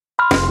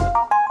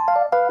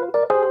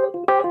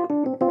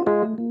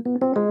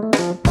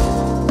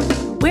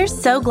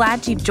so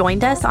glad you've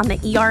joined us on the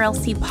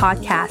ERLC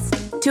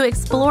podcast to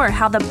explore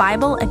how the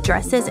Bible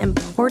addresses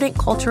important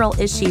cultural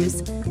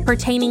issues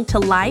pertaining to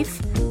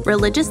life,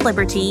 religious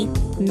liberty,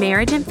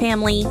 marriage and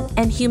family,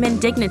 and human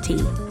dignity,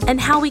 and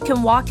how we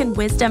can walk in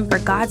wisdom for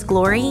God's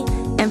glory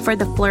and for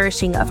the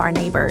flourishing of our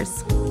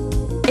neighbors.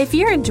 If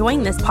you're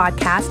enjoying this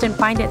podcast and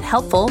find it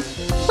helpful,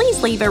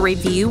 please leave a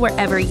review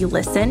wherever you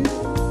listen.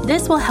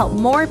 This will help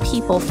more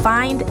people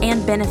find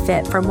and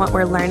benefit from what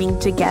we're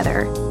learning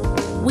together.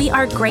 We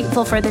are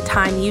grateful for the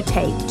time you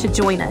take to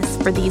join us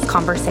for these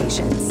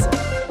conversations.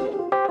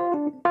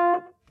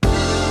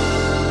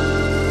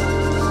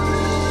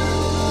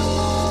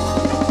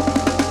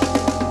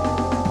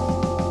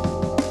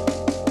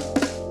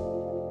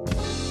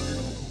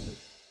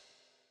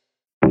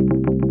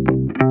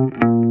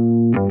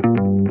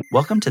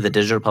 Welcome to the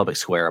Digital Public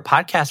Square, a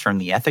podcast from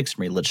the Ethics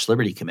and Religious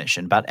Liberty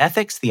Commission about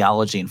ethics,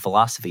 theology, and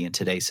philosophy in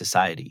today's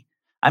society.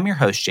 I'm your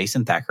host,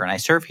 Jason Thacker, and I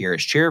serve here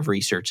as Chair of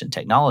Research and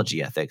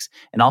Technology Ethics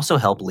and also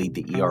help lead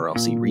the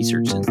ERLC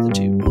Research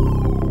Institute.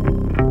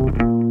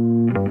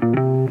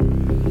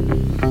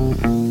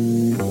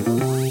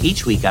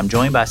 Each week, I'm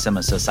joined by some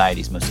of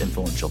society's most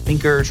influential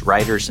thinkers,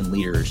 writers, and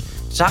leaders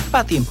to talk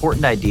about the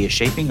important ideas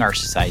shaping our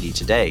society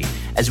today,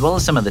 as well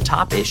as some of the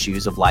top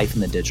issues of life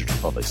in the digital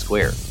public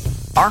square.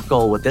 Our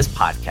goal with this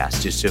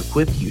podcast is to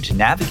equip you to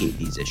navigate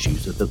these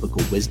issues with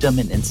biblical wisdom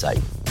and insight.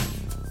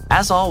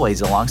 As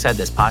always, alongside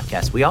this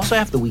podcast, we also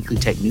have the weekly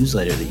tech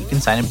newsletter that you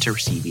can sign up to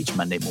receive each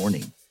Monday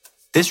morning.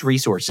 This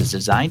resource is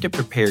designed to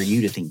prepare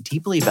you to think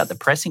deeply about the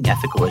pressing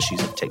ethical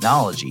issues of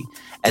technology,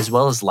 as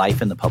well as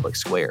life in the public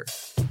square.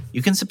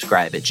 You can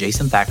subscribe at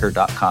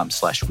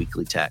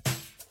jasonthacker.com/weeklytech.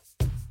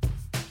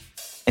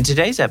 In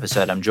today's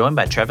episode, I'm joined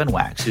by Trevin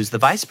Wax, who's the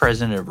Vice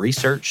President of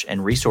Research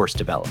and Resource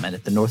Development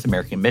at the North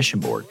American Mission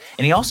Board,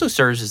 and he also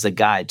serves as a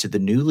guide to the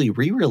newly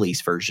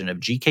re-released version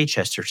of G.K.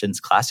 Chesterton's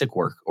classic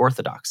work,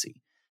 Orthodoxy.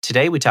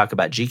 Today, we talk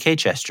about G.K.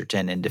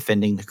 Chesterton and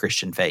defending the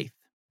Christian faith.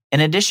 In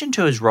addition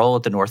to his role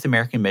at the North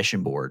American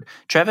Mission Board,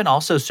 Trevin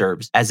also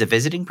serves as a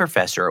visiting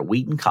professor at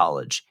Wheaton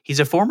College. He's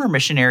a former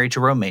missionary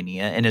to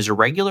Romania and is a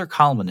regular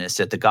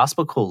columnist at the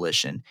Gospel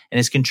Coalition and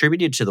has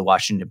contributed to the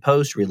Washington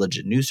Post,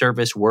 Religion News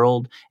Service,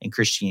 World, and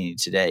Christianity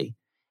Today.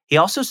 He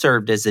also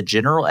served as the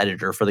general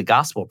editor for the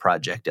Gospel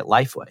Project at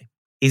Lifeway.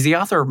 He's the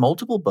author of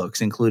multiple books,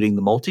 including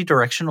The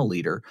Multidirectional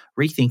Leader,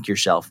 Rethink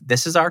Yourself,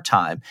 This Is Our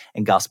Time,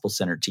 and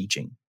Gospel-Centered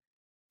Teaching.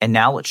 And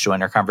now let's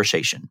join our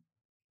conversation.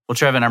 Well,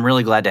 Trevin, I'm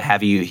really glad to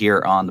have you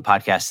here on the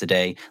podcast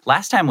today.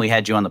 Last time we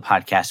had you on the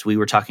podcast, we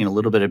were talking a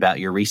little bit about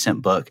your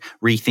recent book,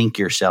 Rethink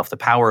Yourself, The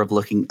Power of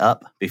Looking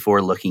Up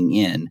Before Looking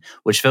In,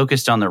 which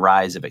focused on the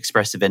rise of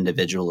expressive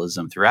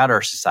individualism throughout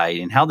our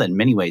society and how that in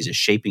many ways is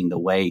shaping the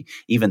way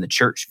even the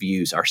church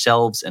views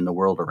ourselves and the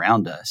world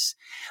around us.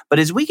 But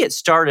as we get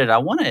started, I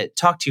want to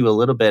talk to you a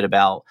little bit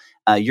about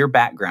your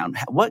background.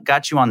 What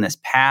got you on this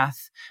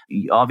path?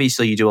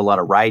 Obviously, you do a lot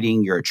of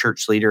writing, you're a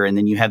church leader, and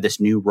then you have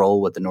this new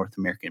role with the North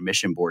American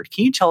Mission Board.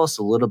 Can you tell us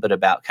a little bit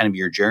about kind of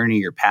your journey,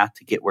 your path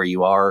to get where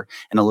you are,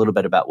 and a little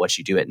bit about what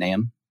you do at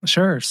NAM?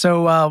 Sure.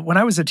 So when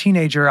I was a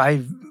teenager,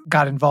 I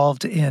got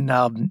involved in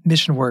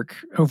mission work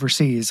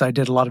overseas. I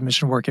did a lot of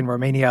mission work in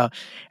Romania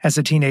as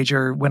a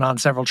teenager, went on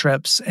several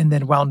trips, and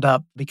then wound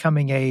up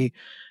becoming a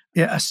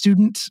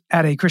student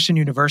at a Christian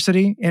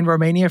university in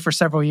Romania for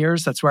several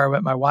years. That's where I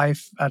met my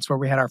wife. That's where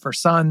we had our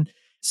first son.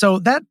 So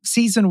that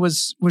season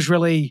was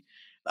really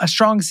a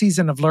strong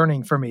season of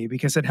learning for me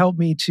because it helped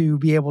me to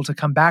be able to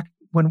come back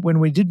when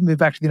we did move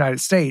back to the United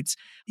States.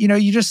 You know,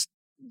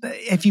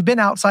 if you've been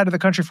outside of the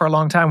country for a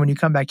long time, when you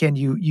come back in,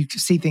 you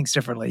see things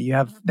differently. You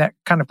have that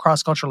kind of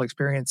cross-cultural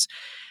experience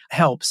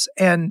helps.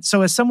 And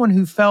so as someone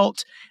who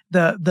felt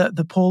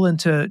the pull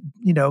into,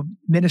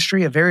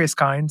 ministry of various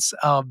kinds,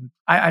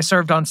 I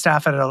served on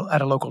staff at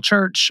a local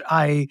church.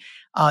 I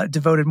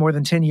devoted more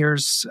than 10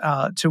 years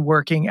to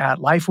working at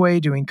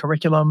Lifeway, doing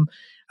curriculum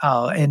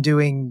and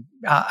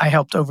I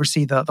helped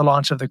oversee the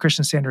launch of the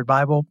Christian Standard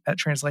Bible at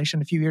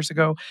Translation a few years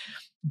ago.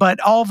 But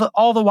all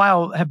the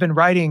while have been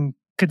writing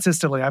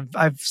consistently.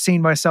 I've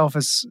seen myself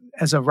as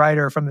a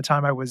writer from the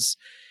time I was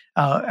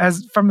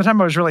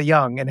really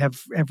young, and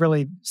have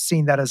really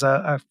seen that as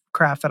a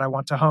craft that I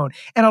want to hone.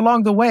 And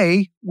along the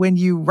way, when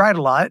you write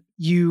a lot,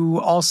 you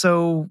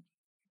also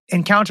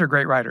encounter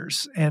great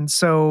writers. And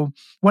so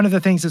one of the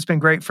things that's been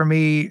great for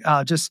me,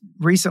 just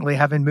recently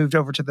having moved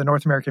over to the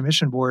North American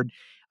Mission Board,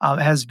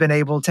 has been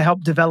able to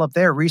help develop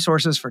their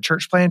resources for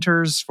church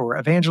planters, for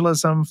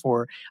evangelism,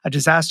 for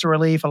disaster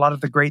relief, a lot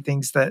of the great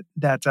things that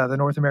the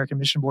North American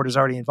Mission Board is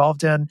already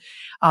involved in.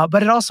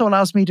 But it also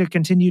allows me to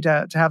continue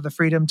to have the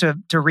freedom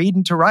to read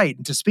and to write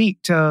and to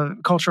speak to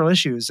cultural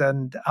issues.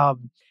 And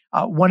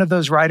one of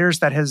those writers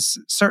that has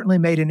certainly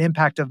made an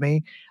impact on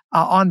me,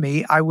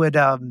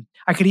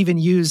 I could even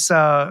use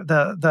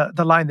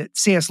the line that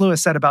C.S.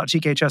 Lewis said about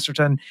G.K.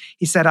 Chesterton.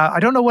 He said, I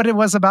don't know what it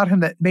was about him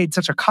that made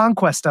such a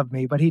conquest of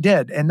me, but he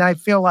did. And I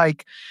feel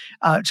like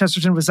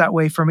Chesterton was that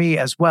way for me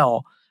as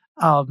well.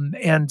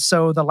 And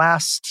so the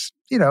last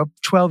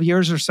 12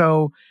 years or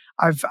so,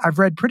 I've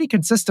read pretty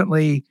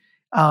consistently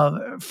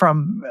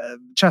from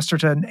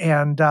Chesterton,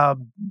 and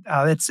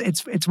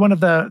it's one of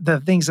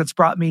the things that's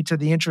brought me to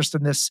the interest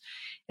in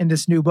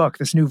this new book,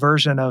 this new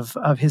version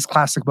of his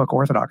classic book,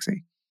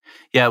 Orthodoxy.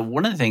 Yeah,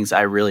 one of the things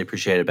I really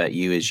appreciate about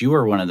you is you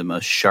are one of the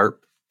most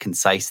sharp,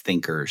 concise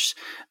thinkers.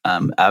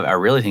 I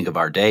really think of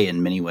our day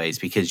in many ways,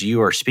 because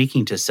you are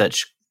speaking to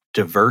such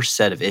diverse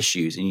set of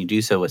issues, and you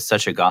do so with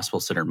such a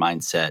gospel-centered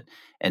mindset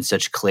and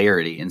such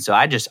clarity. And so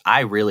I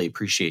really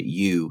appreciate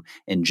you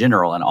in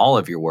general and all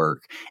of your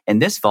work.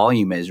 And this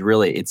volume is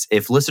really,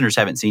 if listeners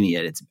haven't seen it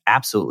yet, it's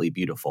absolutely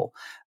beautiful.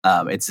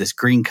 It's this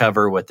green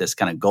cover with this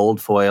kind of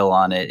gold foil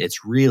on it.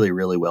 It's really,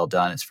 really well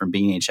done. It's from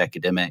B&H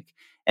Academic.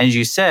 And as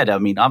you said, I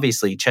mean,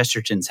 obviously,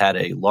 Chesterton's had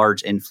a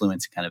large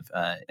influence, kind of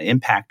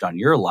impact on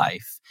your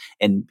life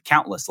and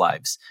countless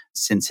lives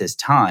since his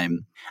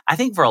time. I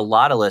think for a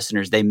lot of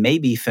listeners, they may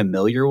be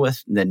familiar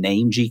with the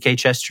name G.K.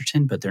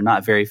 Chesterton, but they're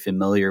not very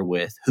familiar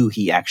with who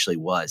he actually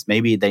was.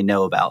 Maybe they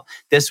know about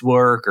this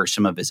work or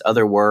some of his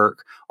other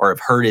work, or have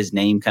heard his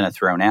name kind of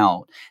thrown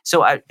out.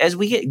 So as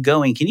we get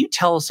going, can you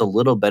tell us a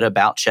little bit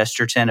about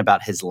Chesterton,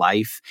 about his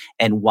life,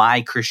 and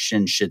why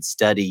Christians should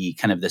study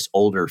kind of this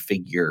older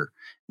figure,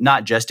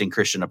 not just in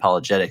Christian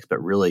apologetics,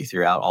 but really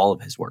throughout all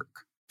of his work?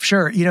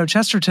 Sure.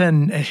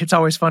 Chesterton, it's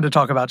always fun to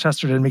talk about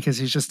Chesterton because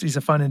he's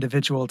a fun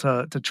individual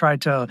to try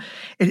to,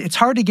 it's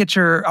hard to get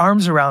your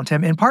arms around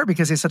him, in part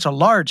because he's such a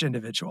large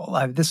individual.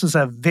 This was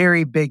a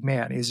very big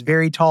man. He's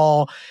very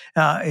tall,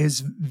 is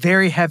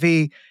very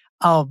heavy,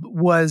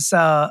 was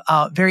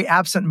very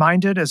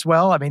absent-minded as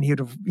well. I mean, he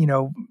would,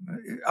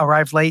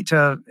 arrive late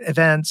to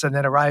events and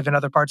then arrive in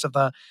other parts of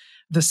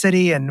the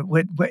city, and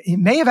he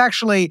may have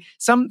actually,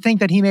 some think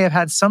that he may have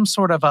had some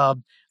sort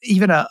of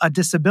even a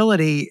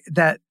disability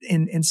that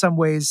in some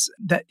ways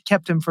that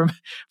kept him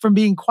from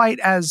being quite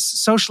as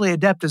socially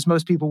adept as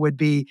most people would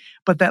be,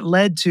 but that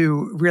led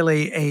to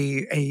really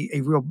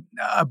a real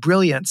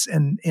brilliance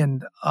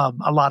in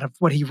a lot of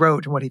what he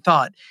wrote and what he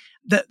thought.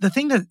 The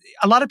thing that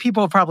a lot of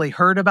people have probably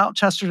heard about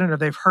Chesterton, or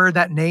they've heard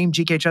that name,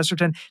 G.K.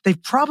 Chesterton,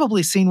 they've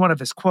probably seen one of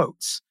his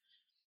quotes.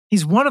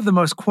 He's one of the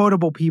most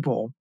quotable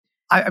people.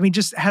 I mean,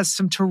 just has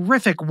some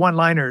terrific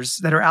one-liners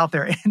that are out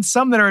there, and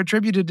some that are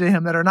attributed to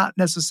him that are not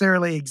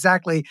necessarily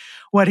exactly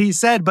what he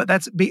said, but they're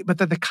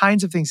the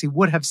kinds of things he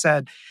would have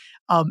said.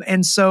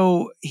 And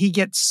so he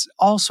gets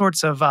all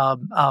sorts of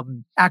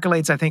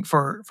accolades, I think,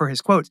 for his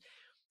quotes.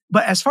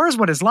 But as far as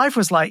what his life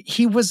was like,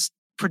 he was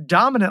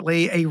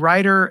predominantly a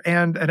writer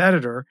and an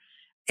editor.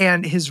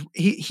 And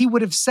he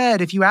would have said,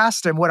 if you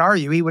asked him, "What are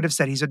you?" he would have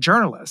said he's a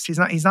journalist. He's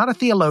not a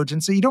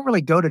theologian. So you don't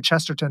really go to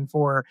Chesterton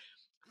for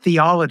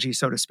theology,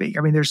 so to speak.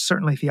 I mean, there's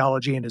certainly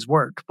theology in his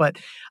work, but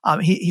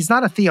he's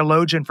not a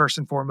theologian first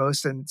and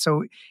foremost. And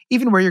so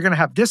even where you're going to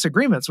have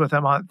disagreements with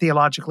him on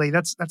theologically,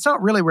 that's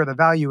not really where the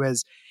value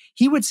is.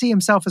 He would see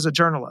himself as a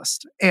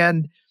journalist.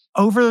 And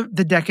over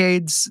the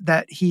decades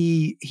that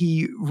he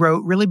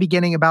wrote, really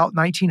beginning about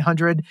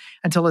 1900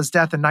 until his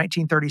death in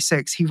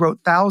 1936, he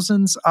wrote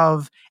thousands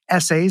of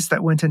essays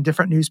that went in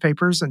different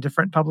newspapers and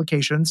different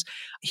publications.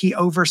 He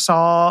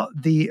oversaw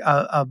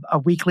a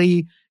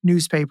weekly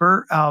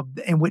newspaper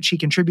in which he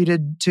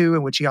contributed to,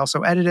 in which he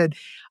also edited.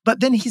 But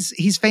then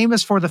he's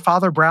famous for the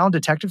Father Brown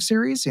detective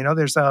series.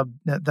 There's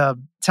the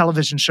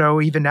television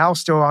show, even now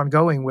still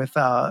ongoing, with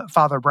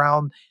Father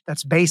Brown,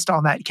 that's based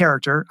on that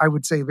character. I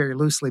would say very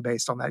loosely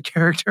based on that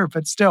character,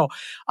 but still.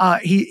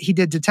 He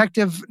did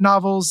detective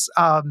novels.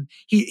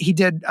 He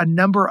did a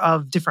number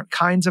of different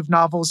kinds of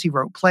novels. He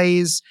wrote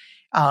plays.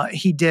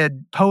 He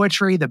did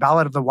poetry. The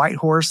Ballad of the White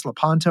Horse,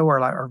 Lepanto,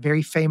 are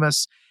very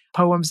famous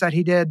poems that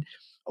he did.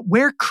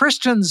 Where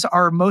Christians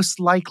are most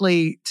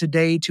likely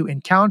today to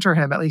encounter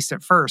him, at least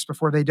at first,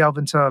 before they delve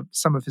into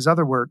some of his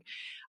other work,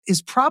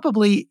 is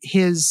probably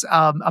his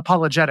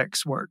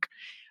apologetics work.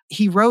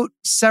 He wrote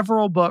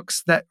several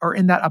books that are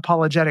in that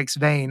apologetics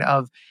vein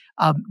of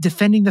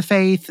defending the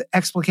faith,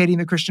 explicating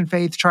the Christian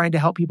faith, trying to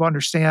help people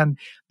understand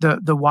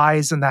the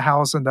whys and the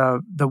hows and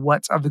the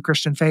whats of the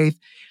Christian faith.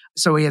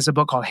 So he has a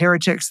book called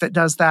Heretics that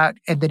does that.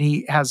 And then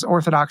he has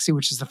Orthodoxy,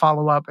 which is the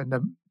follow-up and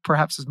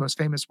perhaps his most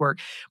famous work.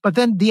 But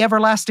then The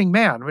Everlasting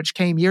Man, which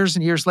came years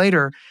and years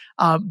later,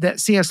 that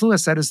C.S.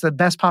 Lewis said is the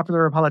best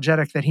popular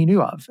apologetic that he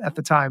knew of at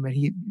the time. And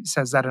he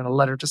says that in a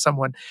letter to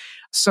someone.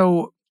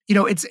 So,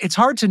 it's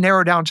hard to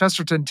narrow down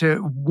Chesterton to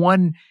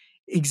one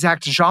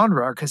exact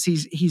genre because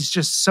he's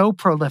just so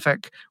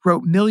prolific,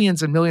 wrote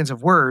millions and millions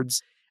of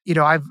words.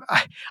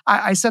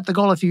 I set the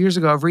goal a few years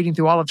ago of reading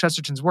through all of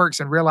Chesterton's works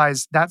and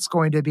realized that's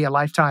going to be a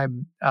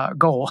lifetime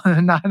goal.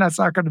 And that's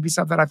not going to be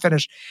something I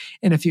finish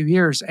in a few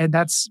years. And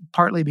that's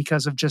partly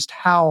because of just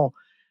how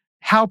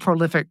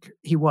prolific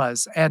he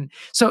was. And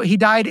so he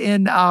died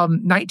in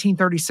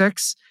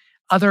 1936.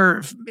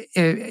 Other,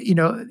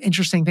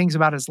 interesting things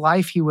about his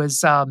life. He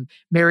was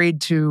married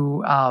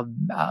to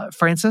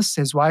Frances,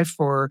 his wife,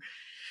 for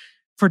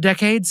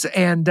decades,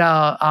 and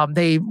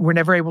they were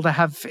never able to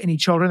have any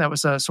children. That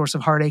was a source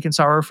of heartache and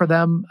sorrow for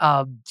them.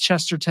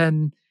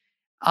 Chesterton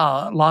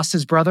lost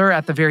his brother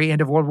at the very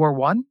end of World War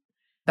I,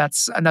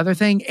 That's another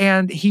thing.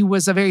 And he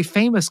was a very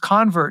famous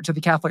convert to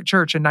the Catholic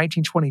Church in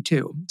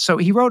 1922. So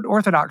he wrote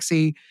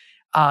Orthodoxy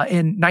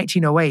in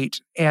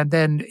 1908. And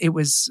then it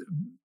was,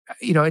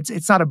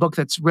 it's not a book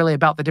that's really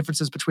about the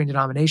differences between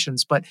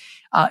denominations, but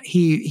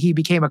he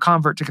became a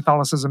convert to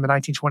Catholicism in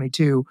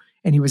 1922,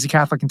 and he was a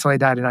Catholic until he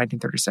died in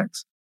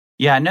 1936.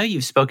 Yeah, I know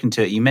you've spoken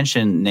to it. You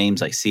mentioned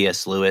names like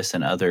C.S. Lewis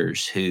and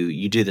others who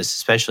you do this,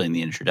 especially in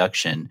the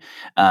introduction,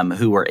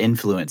 who were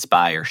influenced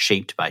by or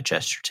shaped by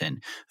Chesterton.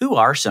 Who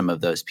are some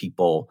of those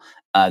people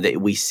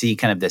that we see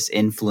kind of this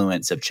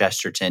influence of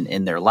Chesterton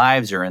in their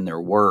lives or in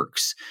their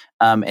works?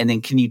 And then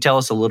can you tell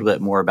us a little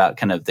bit more about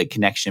kind of the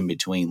connection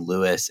between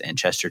Lewis and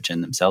Chesterton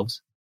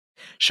themselves?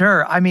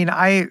 Sure. I mean,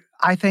 I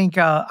think,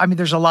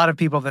 there's a lot of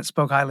people that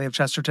spoke highly of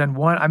Chesterton.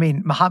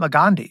 Mahatma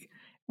Gandhi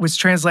was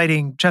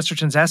translating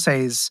Chesterton's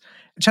essays.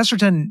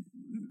 Chesterton,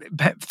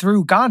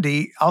 through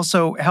Gandhi,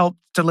 also helped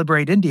to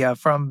liberate India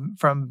from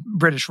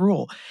British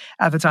rule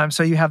at the time.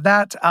 So you have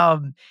that.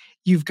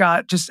 You've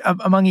got just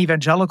among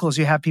evangelicals,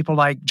 you have people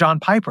like John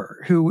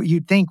Piper, who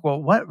you'd think,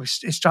 well, what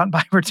is John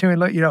Piper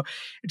doing?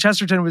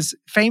 Chesterton was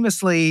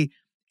famously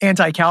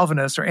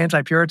anti-Calvinist or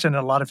anti-Puritan in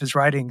a lot of his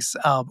writings,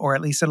 or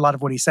at least in a lot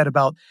of what he said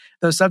about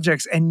those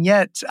subjects. And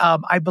yet,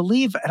 I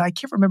believe, and I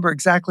can't remember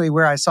exactly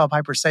where I saw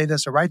Piper say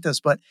this or write this,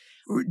 but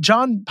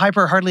John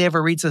Piper hardly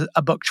ever reads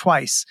a book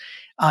twice.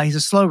 He's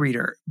a slow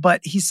reader. But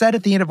he said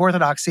at the end of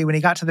Orthodoxy, when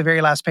he got to the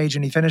very last page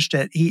and he finished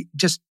it, he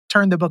just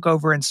turned the book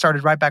over and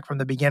started right back from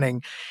the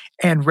beginning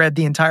and read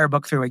the entire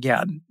book through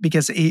again,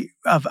 because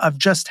of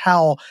just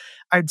how,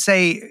 I'd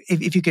say,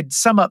 if you could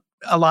sum up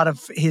a lot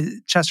of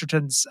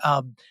Chesterton's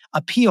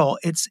appeal,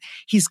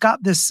 he's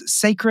got this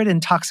sacred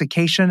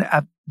intoxication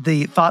at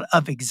the thought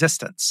of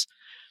existence,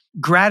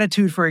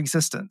 gratitude for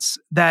existence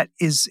that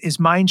is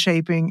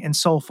mind-shaping and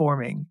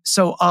soul-forming.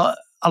 So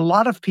a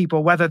lot of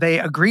people, whether they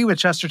agree with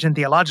Chesterton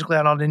theologically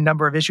on a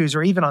number of issues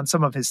or even on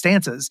some of his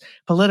stances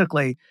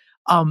politically,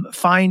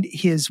 find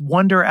his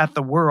wonder at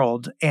the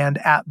world and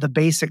at the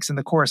basics and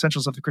the core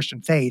essentials of the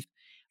Christian faith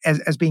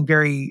as being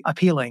very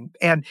appealing.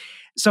 And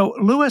so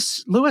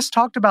Lewis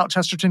talked about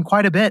Chesterton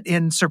quite a bit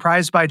in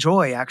Surprised by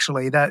Joy,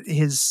 actually, that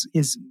his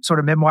sort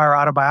of memoir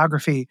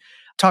autobiography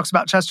talks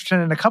about Chesterton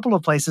in a couple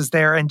of places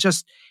there, and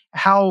just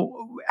how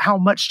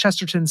much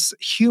Chesterton's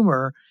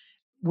humor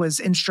was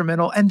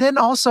instrumental. And then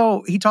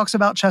also he talks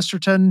about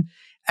Chesterton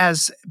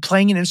as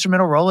playing an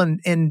instrumental role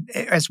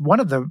as one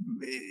of the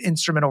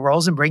instrumental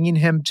roles in bringing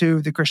him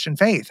to the Christian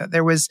faith.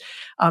 There was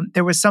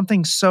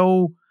something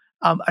so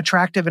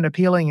attractive and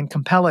appealing and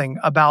compelling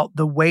about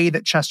the way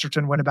that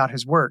Chesterton went about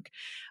his work.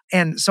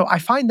 And so I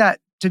find that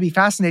to be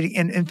fascinating.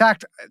 And in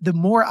fact, the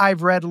more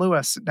I've read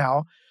Lewis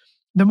now,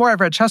 the more I've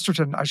read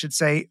Chesterton, I should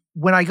say,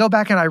 when I go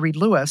back and I read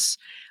Lewis,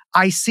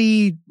 I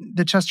see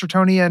the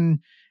Chestertonian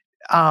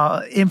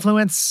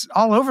influence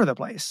all over the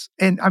place.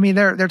 And I mean,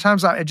 there are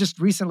times just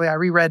recently I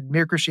reread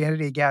Mere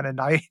Christianity again,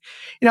 and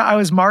I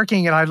was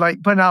marking and I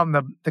like putting out in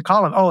the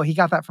column, oh, he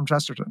got that from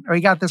Chesterton, or he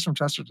got this from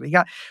Chesterton.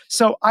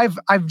 So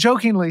I've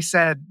jokingly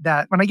said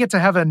that when I get to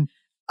heaven,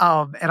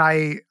 and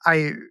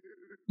I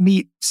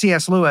meet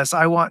C.S. Lewis,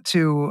 I want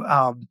to,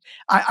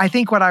 I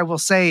think what I will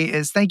say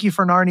is thank you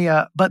for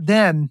Narnia, but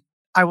then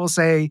I will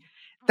say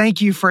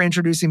thank you for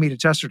introducing me to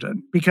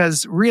Chesterton,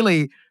 because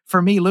really,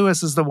 for me,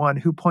 Lewis is the one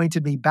who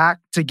pointed me back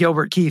to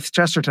Gilbert Keith's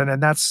Chesterton,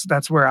 and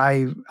that's where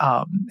I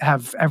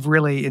have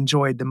really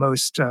enjoyed the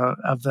most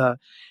of the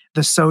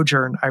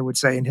sojourn, I would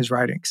say, in his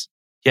writings.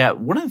 Yeah,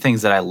 one of the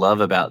things that I love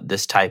about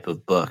this type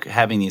of book,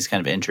 having these kind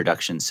of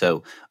introductions.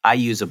 So I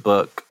use a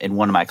book in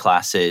one of my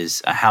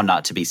classes, How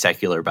Not to Be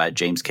Secular by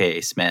James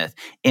K.A. Smith,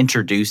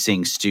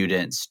 introducing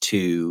students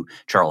to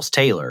Charles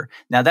Taylor.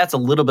 Now, that's a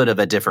little bit of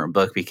a different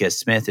book because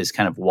Smith is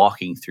kind of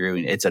walking through,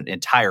 and it's an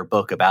entire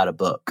book about a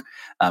book,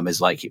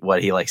 is like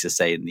what he likes to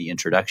say in the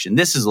introduction.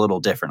 This is a little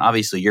different.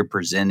 Obviously, you're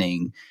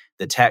presenting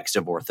the text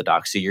of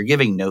Orthodoxy. You're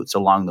giving notes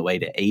along the way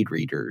to aid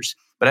readers.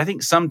 But I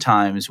think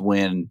sometimes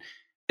when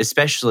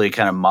especially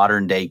kind of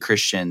modern day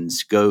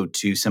Christians go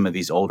to some of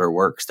these older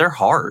works, they're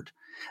hard.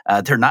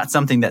 They're not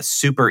something that's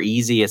super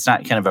easy. It's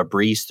not kind of a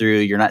breeze through.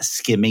 You're not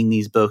skimming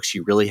these books.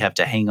 You really have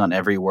to hang on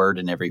every word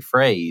and every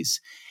phrase.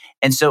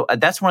 And so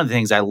that's one of the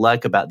things I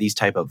like about these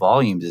type of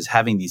volumes is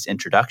having these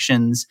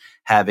introductions,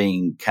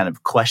 having kind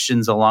of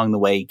questions along the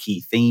way, key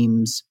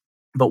themes.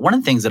 But one of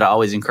the things that I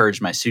always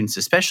encourage my students,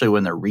 especially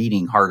when they're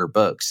reading harder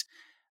books,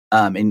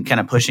 and kind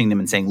of pushing them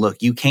and saying, look,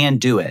 you can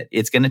do it.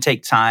 It's going to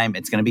take time.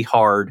 It's going to be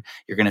hard.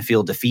 You're going to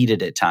feel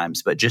defeated at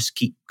times, but just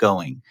keep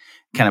going,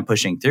 kind of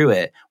pushing through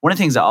it. One of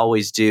the things I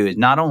always do is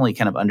not only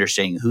kind of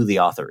understanding who the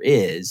author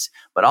is,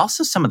 but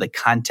also some of the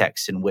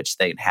context in which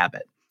they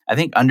inhabit. I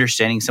think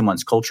understanding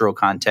someone's cultural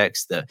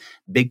context, the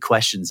big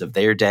questions of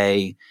their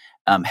day,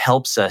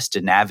 helps us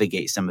to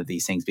navigate some of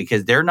these things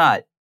because they're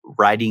not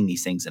writing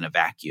these things in a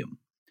vacuum.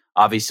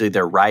 Obviously,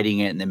 they're writing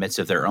it in the midst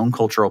of their own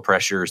cultural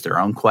pressures, their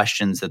own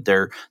questions that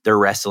they're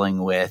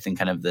wrestling with, and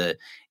kind of the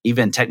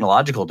even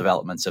technological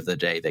developments of the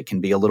day that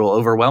can be a little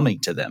overwhelming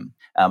to them.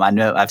 I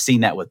know I've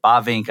seen that with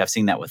Bavinck. I've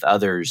seen that with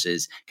others.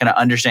 Is kind of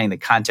understanding the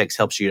context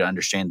helps you to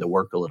understand the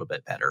work a little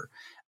bit better.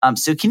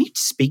 So can you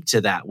speak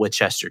to that with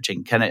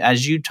Chesterton? Kind of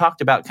as you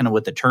talked about kind of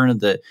with the turn of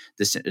the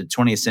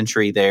 20th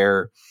century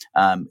there,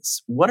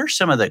 what are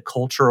some of the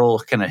cultural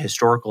kind of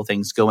historical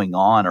things going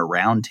on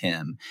around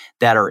him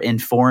that are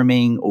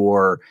informing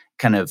or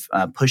kind of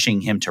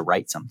pushing him to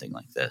write something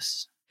like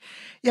this?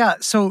 Yeah,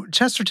 so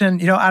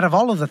Chesterton, out of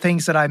all of the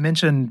things that I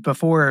mentioned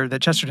before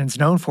that Chesterton's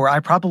known for, I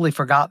probably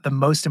forgot the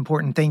most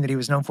important thing that he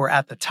was known for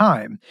at the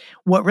time.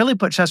 What really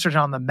put Chesterton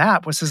on the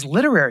map was his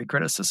literary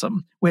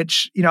criticism,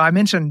 which, I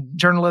mentioned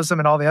journalism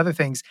and all the other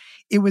things.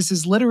 It was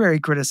his literary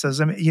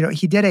criticism.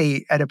 He did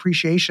an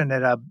appreciation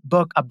at a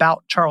book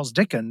about Charles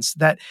Dickens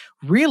that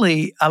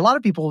really, a lot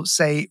of people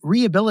say,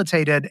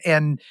 rehabilitated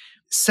and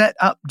set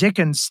up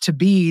Dickens to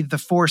be the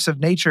force of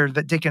nature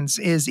that Dickens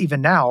is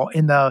even now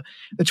in the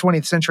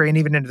 20th century and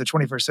even into the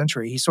 21st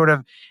century.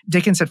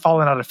 Dickens had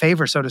fallen out of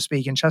favor, so to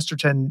speak, and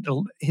Chesterton,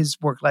 his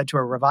work led to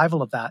a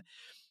revival of that.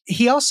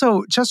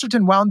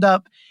 Chesterton wound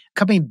up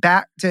coming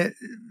back to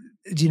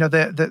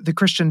the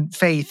Christian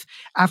faith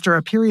after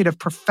a period of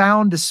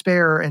profound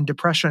despair and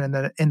depression in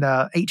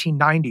the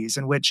 1890s,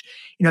 in which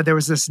there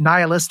was this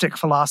nihilistic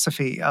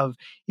philosophy of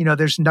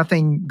there's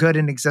nothing good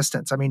in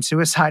existence. I mean,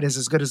 suicide is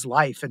as good as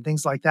life and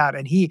things like that.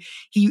 And he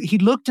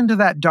looked into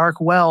that dark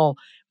well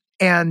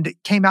and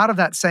came out of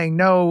that saying,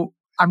 no,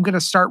 I'm going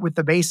to start with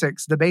the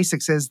basics. The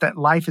basics is that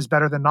life is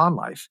better than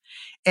non-life,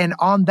 and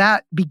on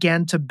that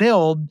began to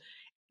build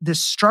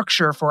this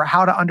structure for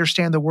how to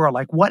understand the world,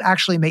 like what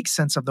actually makes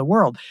sense of the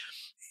world.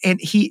 And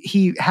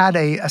he had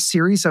a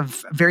series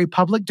of very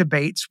public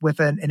debates with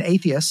an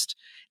atheist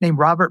named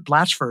Robert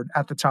Blatchford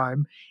at the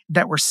time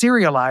that were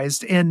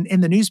serialized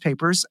in the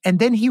newspapers. And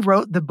then he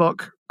wrote the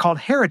book called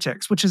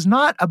Heretics, which is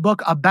not a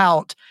book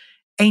about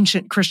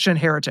ancient Christian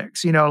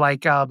heretics,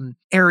 like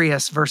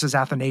Arius versus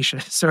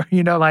Athanasius, or,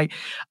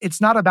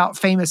 it's not about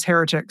famous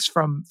heretics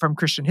from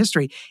Christian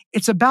history.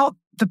 It's about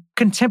the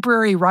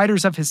contemporary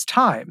writers of his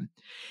time.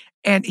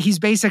 And he's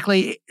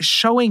basically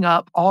showing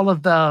up all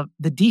of the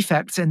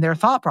defects in their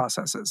thought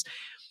processes.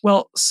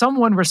 Well,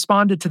 someone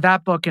responded to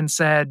that book and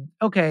said,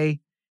 okay,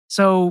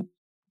 so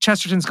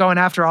Chesterton's going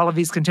after all of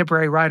these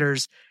contemporary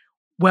writers.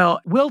 Well,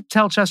 we'll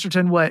tell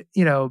Chesterton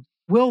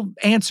we'll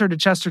answer to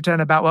Chesterton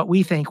about what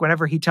we think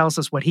whenever he tells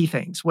us what he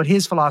thinks, what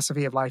his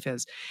philosophy of life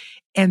is.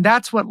 And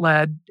that's what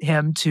led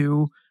him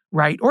to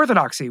write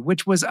Orthodoxy,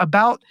 which was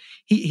about,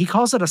 he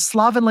calls it a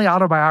slovenly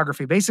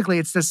autobiography. Basically,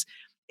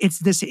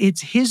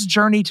 it's his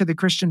journey to the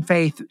Christian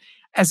faith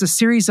as a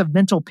series of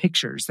mental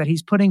pictures that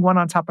he's putting one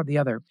on top of the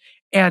other.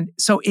 And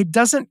so it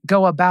doesn't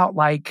go about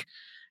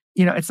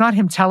it's not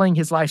him telling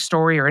his life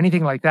story or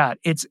anything like that.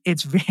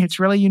 It's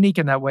really unique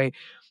in that way.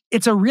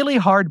 It's a really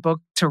hard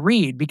book to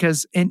read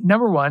because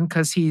number one,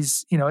 because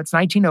it's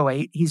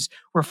 1908, he's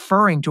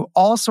referring to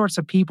all sorts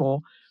of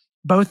people,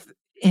 both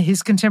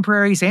his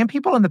contemporaries and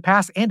people in the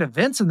past and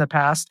events in the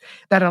past,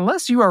 that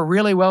unless you are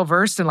really well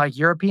versed in like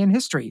European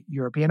history,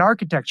 European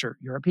architecture,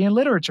 European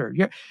literature,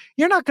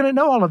 you're not going to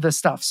know all of this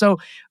stuff. So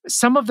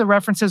some of the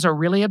references are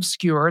really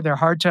obscure. They're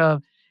hard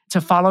to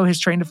follow his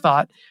train of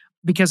thought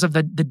because of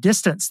the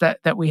distance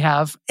that we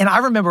have. And I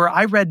remember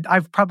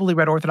I've probably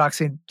read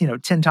Orthodoxy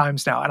 10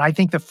 times now. And I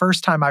think the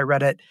first time I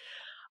read it,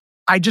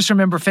 I just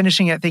remember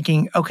finishing it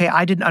thinking, okay,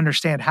 I didn't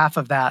understand half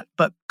of that,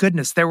 but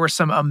goodness, there were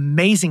some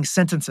amazing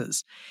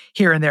sentences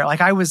here and there.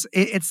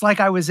 It's like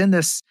I was in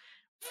this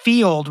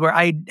field where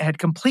I had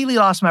completely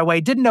lost my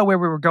way, didn't know where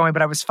we were going,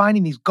 but I was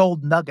finding these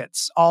gold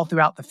nuggets all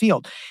throughout the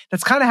field.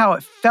 That's kind of how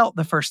it felt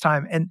the first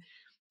time. And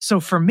so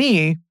for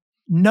me,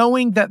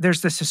 knowing that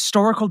there's this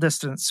historical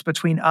distance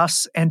between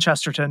us and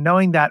Chesterton,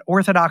 knowing that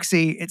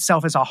Orthodoxy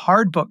itself is a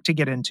hard book to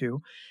get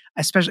into,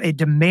 especially it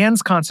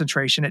demands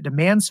concentration, it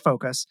demands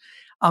focus.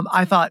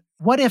 I thought,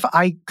 what if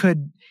I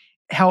could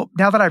help,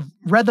 now that I've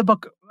read the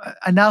book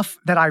enough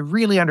that I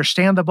really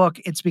understand the book,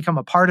 it's become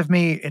a part of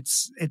me,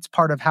 it's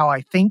part of how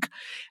I think.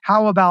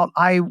 How about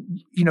I,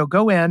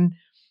 go in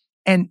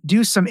and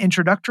do some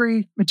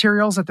introductory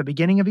materials at the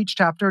beginning of each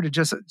chapter to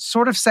just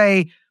sort of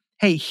say,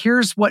 hey,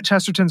 here's what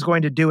Chesterton's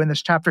going to do in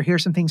this chapter,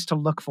 here's some things to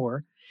look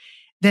for.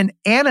 Then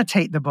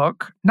annotate the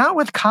book, not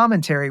with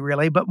commentary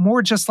really, but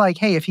more just like,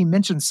 hey, if he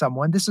mentions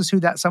someone, this is who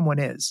that someone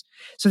is.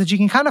 So that you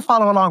can kind of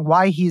follow along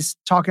why he's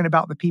talking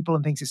about the people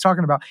and things he's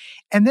talking about.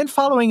 And then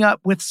following up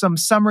with some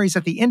summaries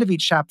at the end of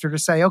each chapter to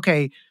say,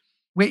 okay,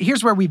 wait,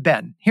 here's where we've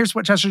been. Here's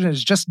what Chesterton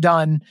has just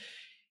done.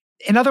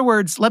 In other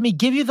words, let me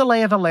give you the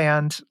lay of the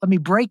land. Let me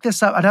break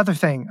this up. Another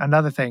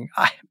thing.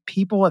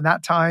 People in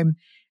that time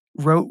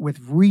wrote with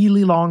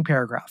really long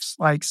paragraphs,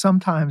 like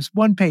sometimes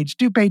 1-page,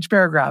 2-page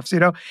paragraphs,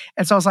 And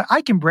so I was like,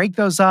 I can break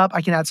those up.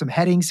 I can add some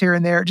headings here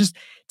and there just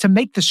to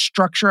make the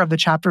structure of the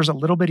chapters a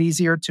little bit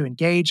easier to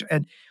engage.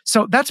 And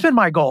so that's been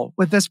my goal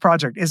with this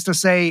project, is to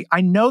say,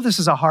 I know this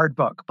is a hard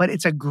book, but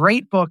it's a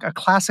great book, a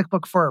classic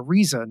book for a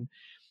reason.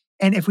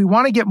 And if we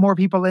want to get more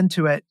people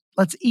into it,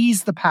 let's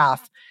ease the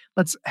path.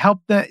 Let's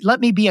let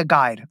me be a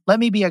guide. Let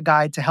me be a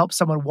guide to help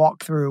someone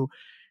walk through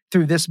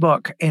this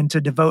book and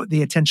to devote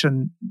the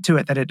attention to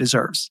it that it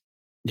deserves.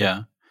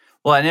 Yeah.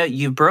 Well, I know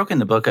you've broken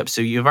the book up,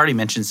 so you've already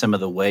mentioned some of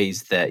the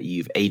ways that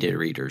you've aided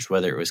readers,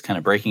 whether it was kind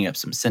of breaking up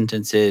some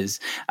sentences.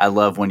 I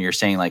love when you're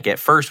saying, like, at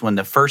first, when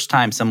the first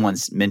time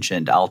someone's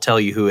mentioned, I'll tell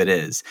you who it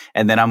is,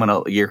 and then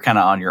you're kind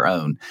of on your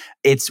own.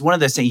 It's one of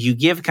those things, you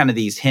give kind of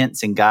these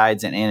hints and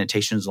guides and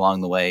annotations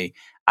along the way.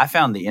 I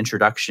found the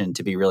introduction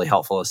to be really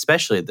helpful,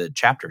 especially the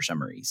chapter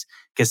summaries,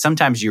 because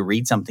sometimes you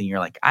read something, you're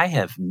like, I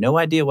have no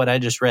idea what I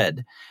just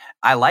read.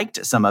 I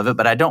liked some of it,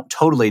 but I don't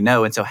totally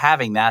know. And so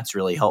having that's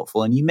really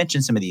helpful. And you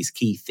mentioned some of these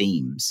key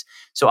themes.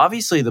 So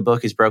obviously the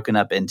book is broken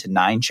up into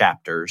 9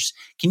 chapters.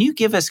 Can you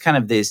give us kind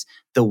of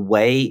the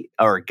way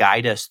or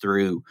guide us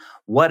through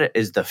what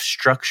is the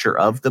structure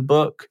of the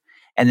book?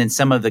 And then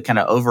some of the kind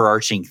of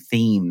overarching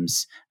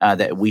themes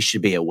that we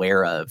should be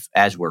aware of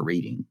as we're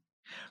reading.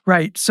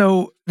 Right.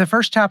 So the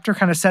first chapter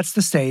kind of sets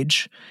the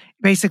stage.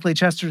 Basically,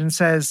 Chesterton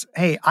says,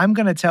 hey, I'm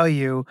going to tell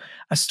you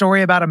a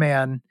story about a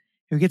man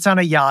who gets on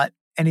a yacht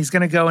and he's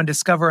going to go and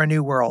discover a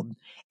new world.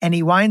 And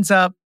he winds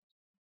up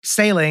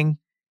sailing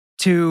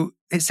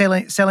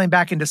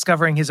back and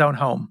discovering his own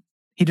home.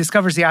 He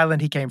discovers the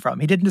island he came from.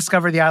 He didn't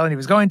discover the island he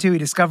was going to.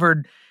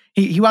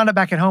 He wound up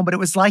back at home, but it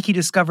was like he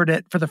discovered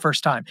it for the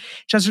first time.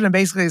 Chesterton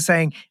basically is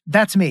saying,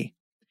 that's me.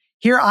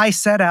 Here I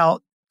set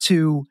out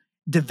to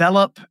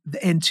develop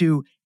and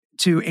to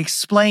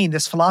explain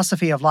this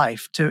philosophy of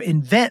life, to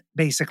invent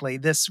basically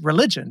this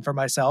religion for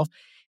myself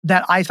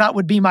that I thought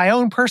would be my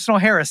own personal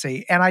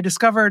heresy. And I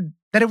discovered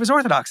that it was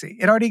orthodoxy.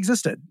 It already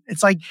existed.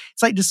 It's like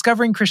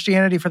discovering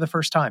Christianity for the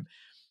first time.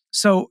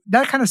 So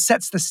that kind of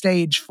sets the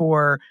stage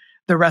for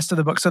the rest of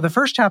the book. So the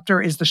first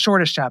chapter is the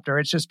shortest chapter.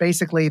 It's just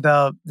basically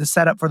the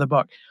setup for the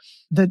book.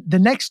 The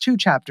next 2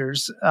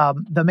 chapters,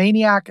 the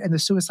Maniac and the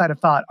Suicide of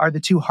Thought, are the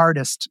 2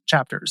 hardest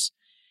chapters.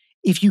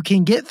 If you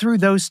can get through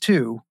those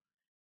 2,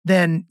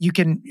 then you're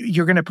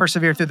going to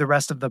persevere through the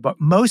rest of the book.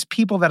 Most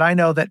people that I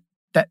know that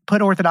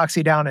put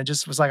orthodoxy down and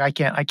just was like, I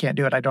can't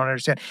do it. I don't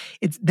understand.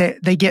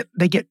 They get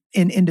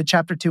into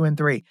chapter 2 and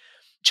 3.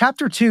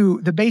 Chapter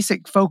 2, the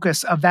basic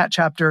focus of that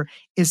chapter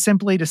is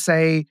simply to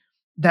say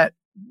that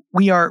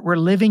we're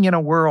living in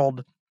a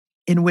world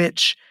in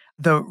which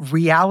the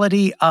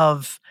reality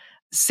of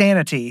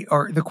sanity,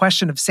 or the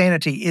question of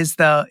sanity, is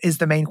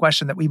the main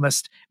question that we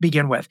must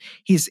begin with.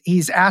 He's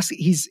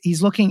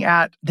looking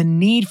at the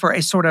need for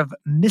a sort of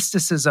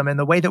mysticism in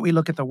the way that we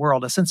look at the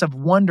world, a sense of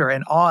wonder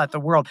and awe at the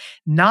world,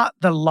 not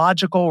the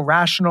logical,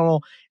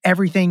 rational,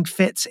 everything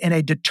fits in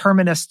a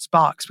determinist's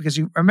box. Because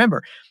you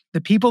remember,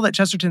 the people that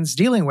Chesterton's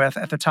dealing with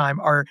at the time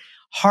are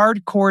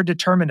hardcore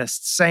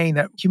determinists, saying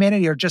that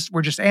humanity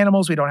we're just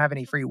animals, we don't have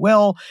any free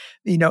will,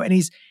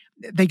 and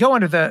they go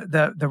under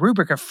the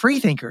rubric of free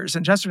thinkers,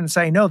 and Chesterton's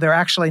saying, no, they're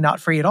actually not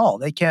free at all.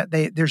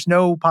 There's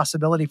no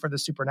possibility for the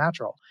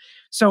supernatural.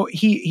 So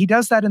he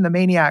does that in the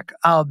Maniac.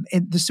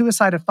 In the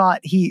Suicide of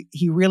Thought, he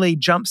really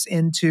jumps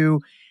into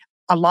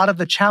a lot of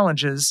the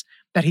challenges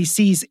that he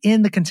sees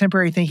in the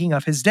contemporary thinking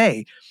of his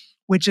day,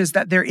 which is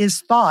that there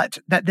is thought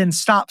that then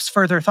stops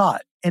further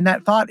thought. And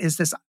that thought is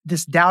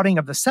this doubting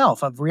of the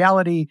self, of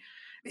reality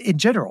in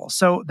general.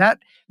 So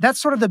that's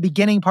sort of the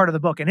beginning part of the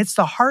book. And it's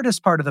the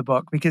hardest part of the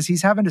book because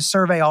he's having to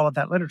survey all of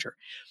that literature.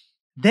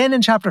 Then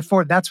in chapter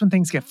 4, that's when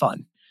things get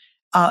fun.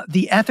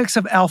 The Ethics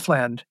of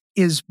Elfland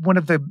is one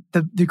of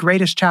the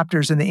greatest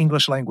chapters in the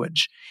English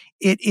language.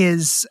 It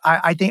is,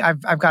 I think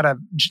I've got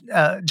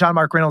John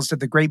Mark Reynolds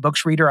did the Great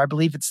Books Reader. I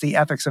believe it's the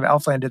Ethics of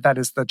Elfland. That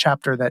is the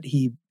chapter that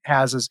he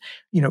has as,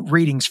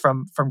 readings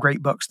from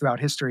great books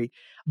throughout history.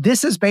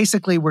 This is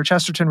basically where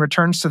Chesterton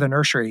returns to the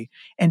nursery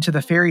and to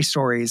the fairy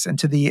stories and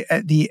to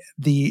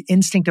the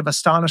instinct of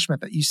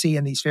astonishment that you see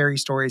in these fairy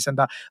stories and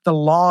the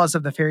laws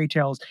of the fairy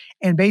tales,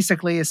 and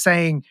basically is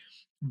saying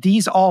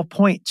these all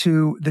point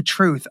to the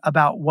truth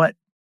about what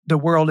the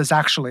world is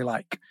actually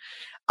like.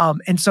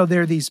 And so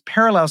there are these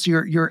parallels.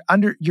 You're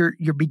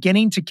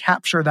beginning to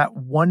capture that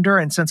wonder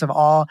and sense of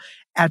awe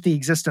at the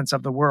existence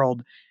of the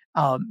world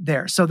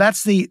there. So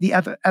that's the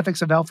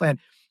Ethics of Elfland.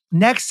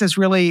 Next is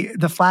really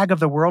the Flag of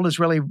the World, is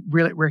really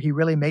where he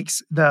really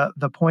makes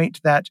the point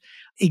that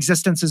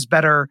existence is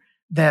better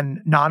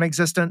than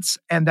non-existence,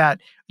 and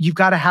that you've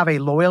got to have a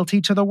loyalty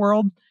to the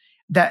world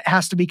that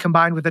has to be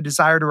combined with a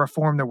desire to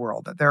reform the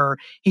world. That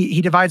he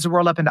divides the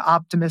world up into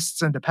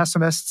optimists and to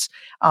pessimists,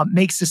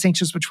 makes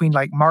distinctions between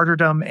like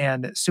martyrdom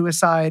and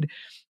suicide,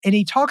 and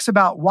he talks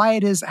about why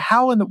it is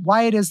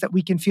that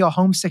we can feel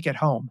homesick at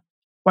home,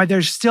 why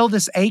there's still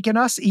this ache in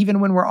us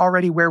even when we're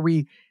already where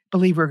we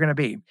believe we're going to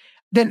be.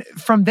 Then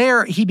from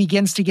there, he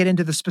begins to get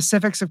into the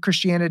specifics of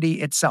Christianity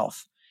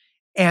itself.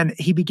 And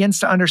he begins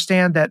to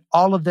understand that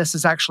all of this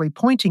is actually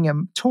pointing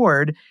him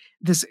toward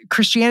this.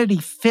 Christianity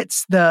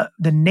fits the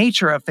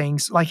nature of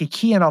things like a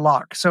key in a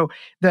lock. So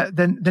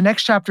the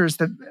next chapter is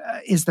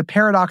the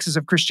paradoxes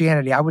of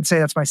Christianity. I would say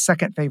that's my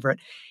second favorite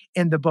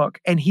in the book.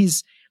 And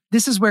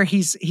this is where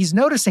he's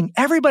noticing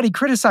everybody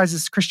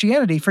criticizes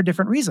Christianity for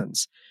different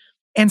reasons,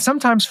 and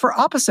sometimes for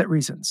opposite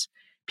reasons.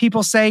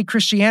 People say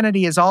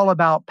Christianity is all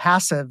about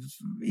passive,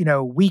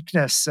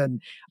 weakness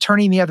and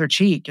turning the other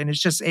cheek. And it's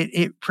just,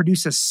 it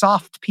produces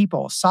soft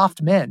people,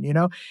 soft men,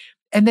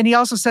 And then he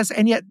also says,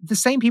 and yet the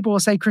same people will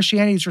say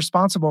Christianity is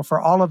responsible for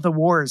all of the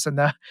wars and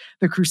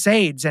the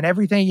Crusades and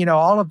everything,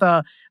 all of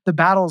the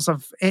battles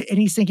and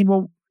he's thinking,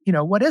 well,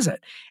 what is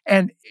it?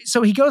 And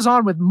so he goes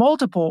on with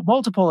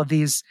multiple of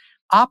these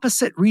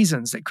opposite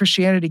reasons that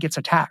Christianity gets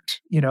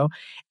attacked,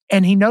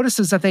 and he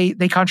notices that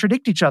they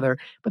contradict each other.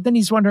 But then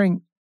he's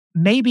wondering,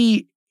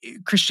 maybe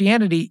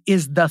Christianity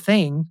is the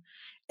thing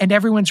and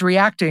everyone's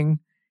reacting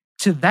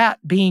to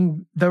that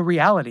being the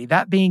reality,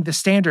 that being the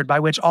standard by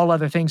which all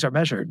other things are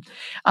measured.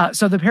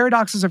 So the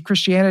paradoxes of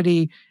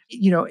Christianity,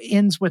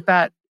 ends with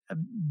that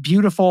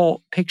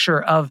beautiful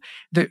picture of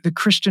the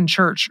Christian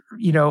church,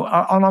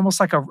 on almost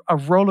like a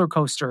roller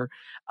coaster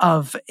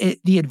of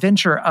the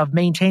adventure of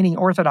maintaining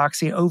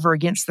orthodoxy over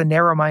against the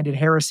narrow-minded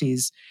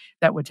heresies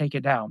that would take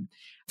it down.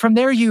 From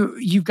there,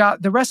 you've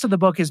got the rest of the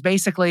book is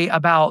basically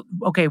about,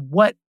 okay,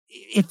 what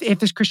if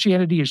this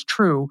Christianity is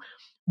true,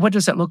 what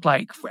does it look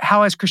like?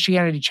 How has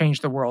Christianity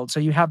changed the world? So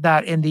you have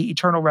that in the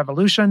Eternal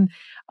Revolution.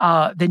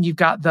 Then you've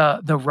got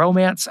the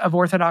romance of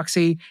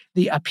orthodoxy,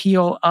 the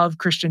appeal of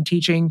Christian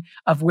teaching,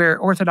 of where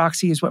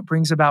orthodoxy is what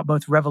brings about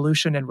both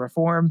revolution and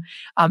reform.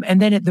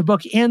 And then the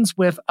book ends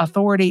with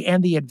authority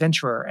and the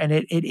adventurer. And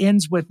it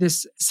ends with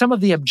some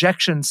of the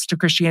objections to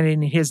Christianity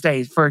in his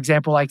day, for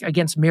example, like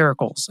against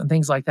miracles and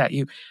things like that.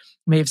 You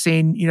may have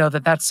seen,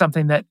 that's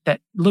something that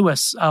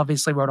Lewis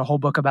obviously wrote a whole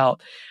book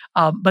about.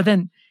 But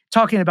then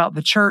talking about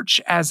the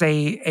church as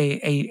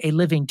a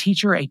living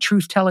teacher, a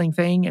truth-telling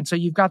thing. And so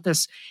you've got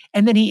this,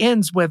 and then he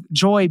ends with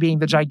joy being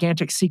the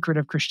gigantic secret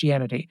of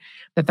Christianity,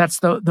 that's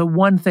the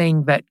one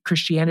thing that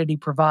Christianity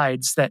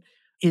provides that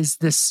is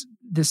this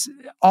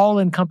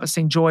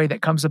all-encompassing joy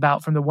that comes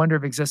about from the wonder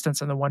of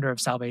existence and the wonder of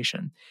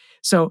salvation.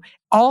 So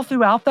all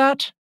throughout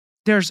that,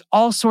 there's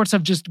all sorts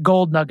of just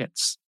gold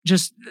nuggets,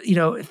 just,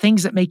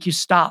 things that make you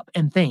stop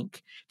and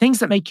think. Things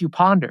that make you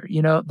ponder,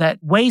 that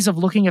ways of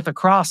looking at the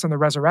cross and the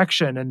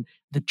resurrection and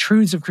the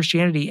truths of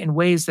Christianity in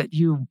ways that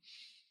you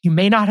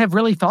may not have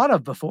really thought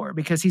of before,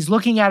 because he's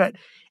looking at it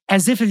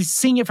as if he's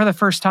seeing it for the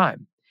first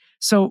time.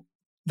 So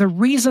the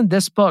reason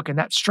this book and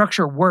that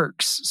structure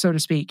works, so to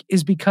speak,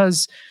 is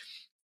because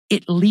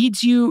it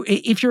leads you,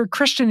 if you're a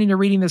Christian and you're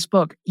reading this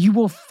book, you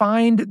will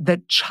find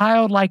that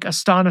childlike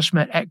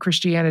astonishment at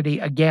Christianity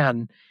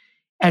again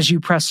as you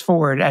press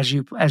forward, as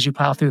you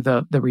plow through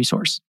the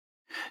resource.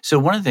 So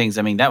one of the things,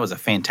 that was a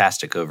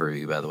fantastic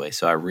overview, by the way.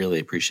 So I really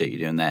appreciate you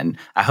doing that. And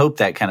I hope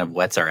that kind of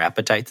whets our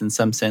appetites in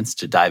some sense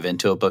to dive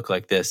into a book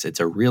like this. It's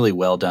a really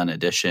well done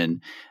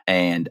edition.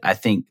 And I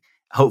think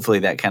hopefully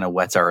that kind of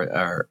whets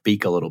our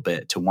beak a little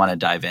bit to want to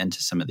dive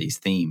into some of these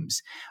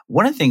themes.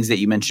 One of the things that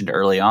you mentioned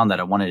early on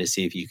that I wanted to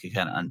see if you could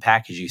kind of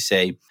unpack is you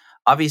say,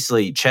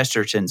 obviously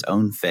Chesterton's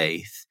own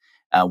faith,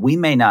 we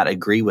may not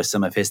agree with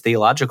some of his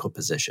theological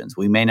positions.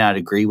 We may not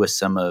agree with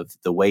some of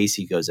the ways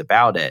he goes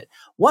about it.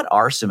 What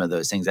are some of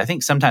those things? I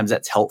think sometimes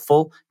that's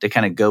helpful to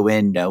kind of go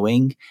in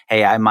knowing,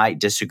 hey, I might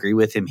disagree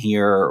with him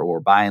here, or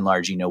by and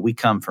large, we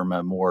come from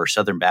a more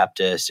Southern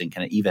Baptist and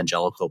kind of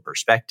evangelical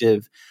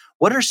perspective.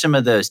 What are some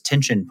of those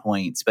tension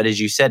points? But as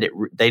you said,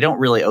 they don't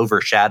really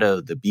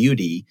overshadow the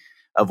beauty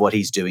of what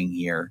he's doing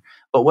here.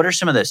 But what are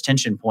some of those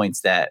tension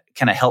points that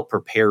kind of help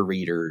prepare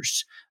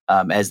readers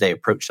as they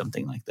approach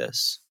something like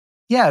this?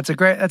 Yeah,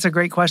 that's a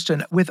great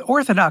question. With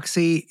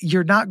orthodoxy,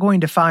 you're not going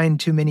to find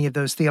too many of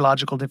those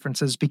theological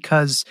differences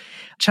because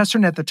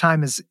Chesterton at the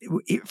time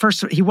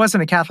he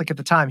wasn't a Catholic at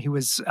the time. He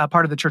was a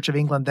part of the Church of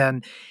England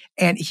then,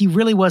 and he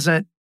really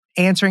wasn't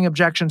answering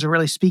objections or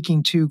really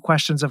speaking to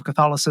questions of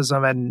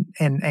Catholicism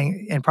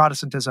and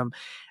Protestantism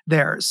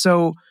there.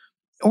 So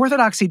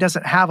orthodoxy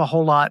doesn't have a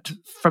whole lot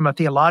from a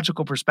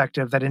theological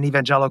perspective that an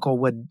evangelical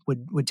would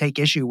take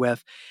issue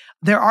with.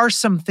 There are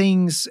some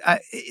things,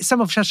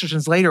 some of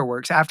Chesterton's later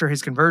works after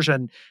his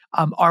conversion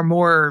are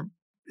more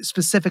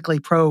specifically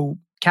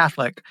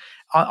pro-Catholic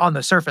on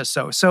the surface.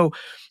 So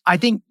I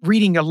think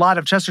reading a lot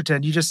of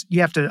Chesterton,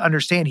 you have to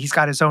understand he's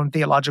got his own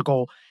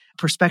theological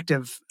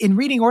perspective. In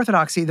reading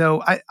orthodoxy,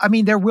 though, I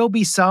mean, there will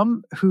be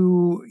some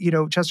who,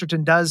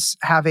 Chesterton does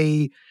have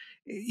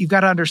you've got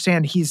to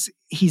understand he's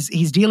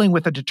dealing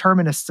with the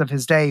determinists of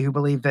his day who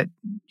believe that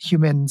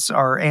humans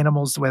are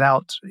animals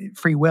without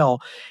free will.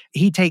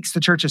 He takes the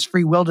church's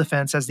free will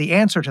defense as the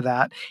answer to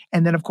that.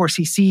 And then, of course,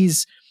 he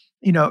sees,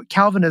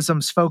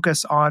 Calvinism's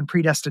focus on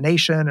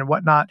predestination and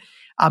whatnot.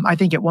 I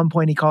think at one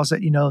point he calls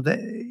it,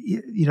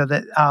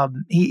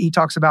 he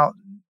talks about,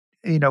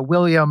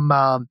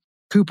 William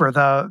Cooper,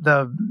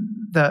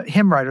 the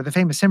hymn writer, the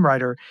famous hymn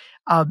writer,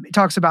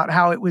 talks about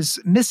how it was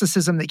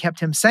mysticism that kept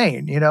him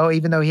sane,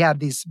 even though he had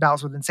these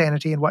bouts with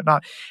insanity and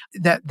whatnot,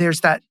 that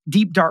there's that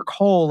deep, dark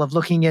hole of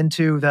looking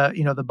into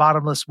the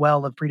bottomless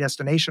well of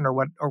predestination or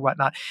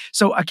whatnot.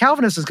 So a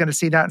Calvinist is going to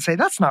see that and say,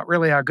 that's not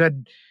really a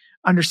good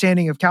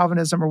understanding of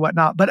Calvinism or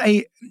whatnot. But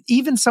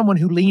even someone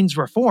who leans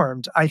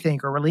Reformed, I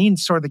think, or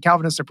leans sort of the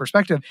Calvinistic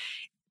perspective,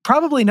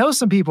 probably knows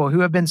some people who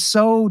have been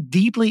so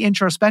deeply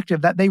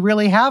introspective that they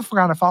really have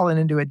kind of fallen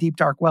into a deep,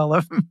 dark well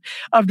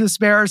of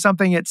despair or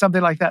something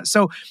like that.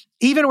 So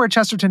even where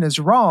Chesterton is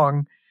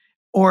wrong,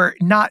 or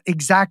not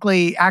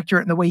exactly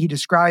accurate in the way he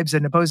describes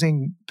an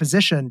opposing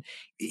position,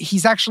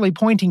 he's actually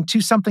pointing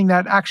to something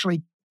that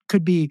actually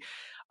could be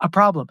a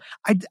problem.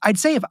 I'd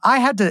say if I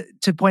had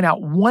to point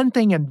out one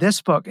thing in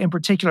this book in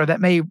particular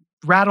that may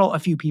rattle a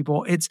few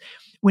people, it's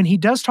when he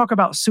does talk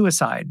about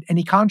suicide, and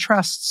he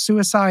contrasts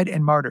suicide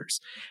and martyrs.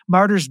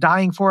 Martyrs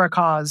dying for a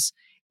cause,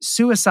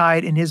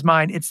 suicide in his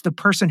mind, it's the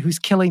person who's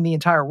killing the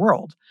entire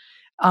world,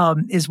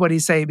 is what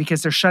he's saying,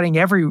 because they're shutting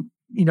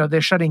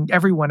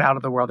everyone out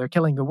of the world. They're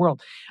killing the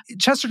world.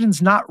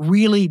 Chesterton's not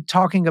really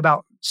talking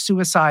about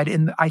suicide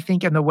in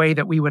the way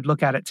that we would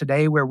look at it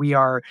today, where we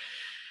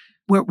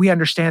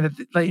understand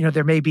that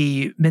there may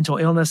be mental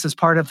illness as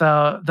part of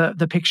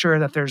the picture,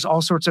 that there's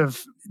all sorts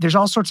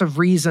of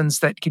reasons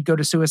that could go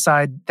to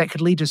suicide, that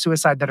could lead to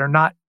suicide, that are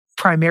not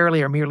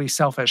primarily or merely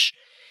selfish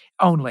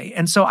only.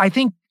 And so I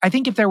think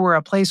if there were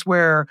a place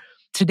where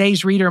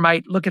today's reader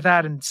might look at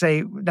that and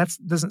say, that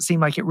doesn't seem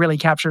like it really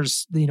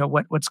captures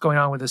what's going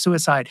on with the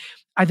suicide,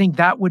 I think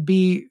that would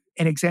be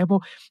an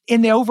example.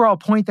 In the overall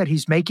point that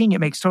he's making, it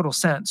makes total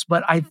sense.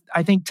 But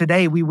I think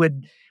today we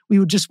would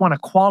just want to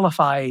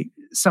qualify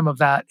some of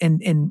that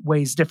in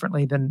ways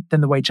differently than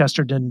the way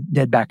Chesterton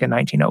did back in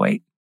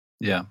 1908.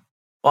 Yeah.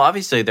 Well,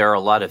 obviously there are a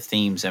lot of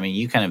themes. I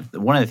mean,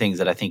 one of the things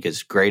that I think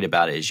is great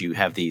about it is you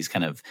have these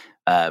kind of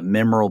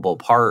memorable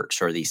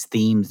parts, or these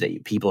themes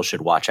that people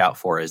should watch out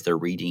for as they're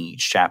reading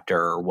each chapter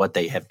or what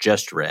they have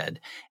just read.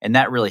 And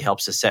that really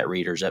helps to set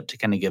readers up to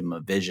kind of give them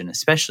a vision,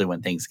 especially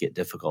when things get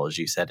difficult, as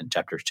you said in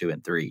chapters 2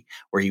 and 3,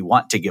 where you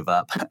want to give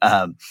up.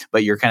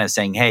 But you're kind of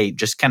saying, hey,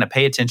 just kind of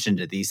pay attention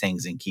to these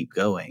things and keep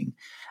going.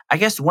 I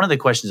guess one of the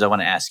questions I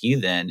want to ask you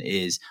then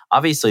is,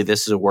 obviously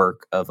this is a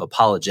work of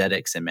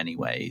apologetics in many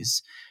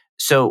ways.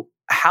 So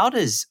how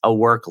does a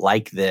work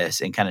like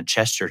this, and kind of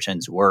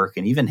Chesterton's work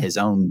and even his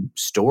own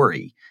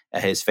story,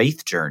 his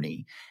faith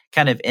journey,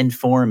 kind of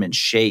inform and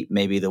shape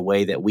maybe the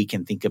way that we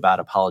can think about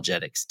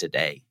apologetics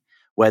today?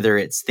 Whether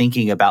it's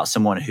thinking about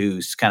someone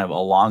who's kind of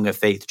along a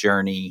faith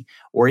journey,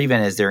 or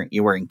even as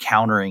you were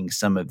encountering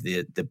some of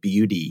the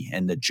beauty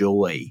and the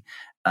joy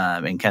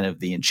and kind of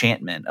the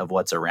enchantment of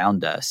what's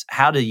around us.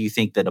 How do you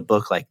think that a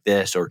book like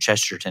this, or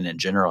Chesterton in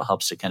general,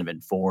 helps to kind of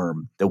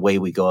inform the way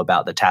we go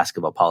about the task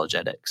of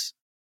apologetics?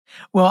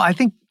 Well, I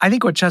think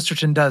what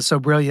Chesterton does so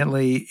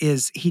brilliantly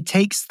is he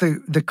takes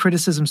the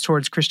criticisms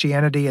towards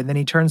Christianity and then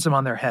he turns them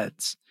on their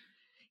heads.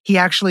 He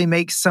actually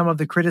makes some of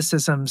the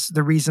criticisms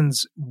the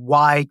reasons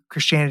why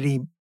Christianity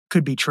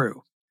could be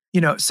true.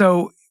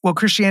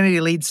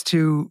 Christianity leads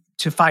to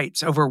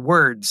fights over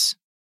words.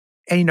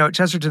 And,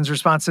 Chesterton's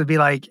response would be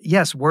like,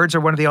 yes, words are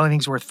one of the only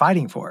things worth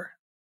fighting for.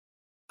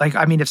 Like,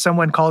 I mean, if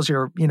someone calls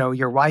your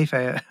wife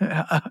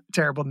a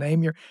terrible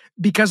name,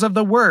 because of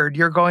the word,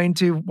 you're going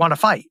to want to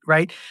fight,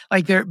 right?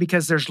 Like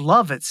because there's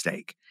love at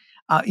stake.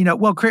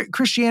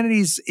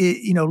 Christianity's,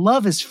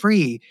 love is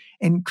free,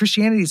 and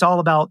Christianity is all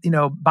about,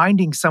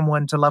 binding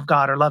someone to love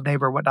God or love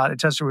neighbor or whatnot. And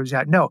Chesterton was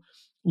like, no,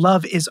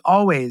 love is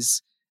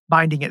always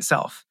binding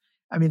itself.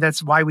 I mean,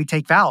 that's why we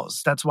take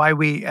vows. That's why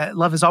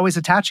love is always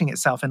attaching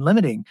itself and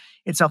limiting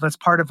itself. That's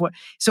part of what.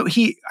 So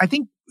I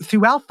think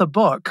throughout the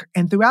book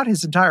and throughout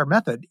his entire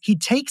method, he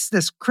takes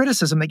this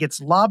criticism that gets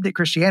lobbed at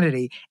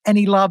Christianity and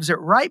he lobs it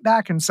right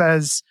back and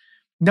says,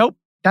 nope,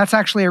 that's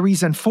actually a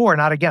reason for,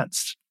 not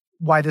against,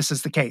 why this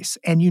is the case.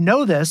 And you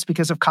know this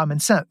because of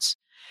common sense.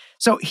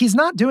 So he's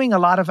not doing a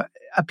lot of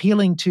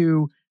appealing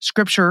to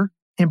Scripture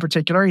in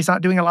particular. He's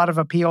not doing a lot of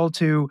appeal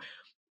to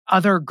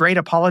other great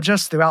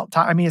apologists throughout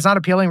time. I mean, he's not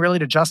appealing really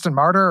to Justin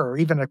Martyr or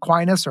even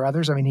Aquinas or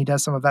others. I mean, he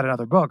does some of that in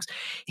other books.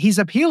 He's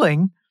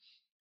appealing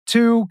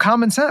to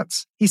common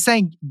sense. He's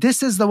saying,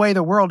 this is the way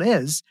the world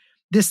is.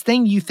 This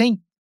thing you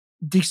think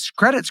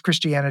discredits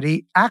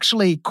Christianity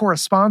actually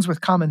corresponds with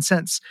common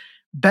sense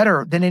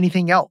better than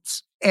anything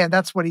else. And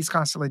that's what he's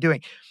constantly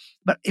doing.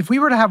 But if we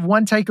were to have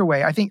one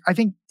takeaway, I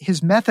think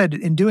his method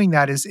in doing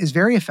that is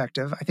very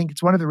effective. I think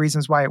it's one of the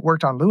reasons why it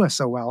worked on Lewis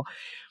so well.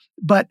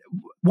 But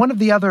one of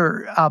the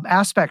other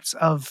aspects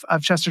of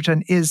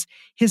Chesterton is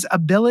his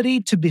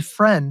ability to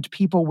befriend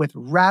people with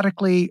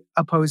radically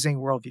opposing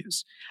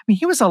worldviews. I mean,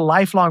 he was a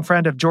lifelong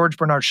friend of George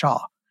Bernard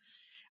Shaw.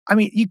 I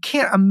mean, you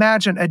can't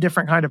imagine a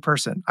different kind of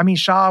person. I mean,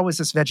 Shaw was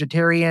this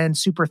vegetarian,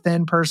 super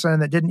thin person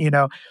that didn't,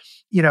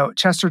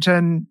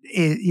 Chesterton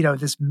is,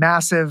 this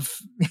massive,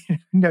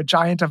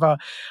 giant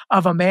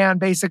of a man,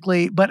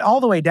 basically, but all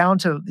the way down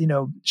to,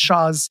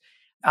 Shaw's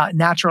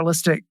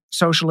naturalistic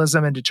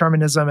socialism and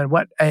determinism, and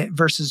what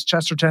versus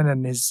Chesterton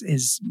and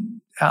his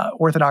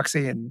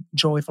orthodoxy and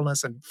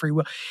joyfulness and free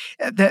will.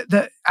 And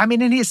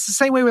it's the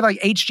same way with like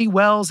H.G.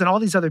 Wells and all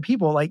these other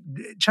people. Like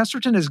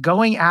Chesterton is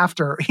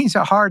he's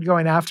hard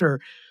going after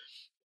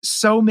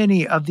so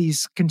many of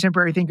these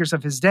contemporary thinkers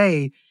of his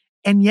day,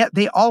 and yet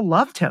they all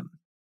loved him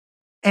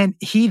and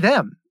he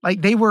them.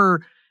 Like they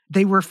were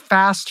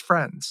fast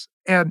friends.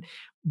 And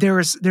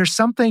there's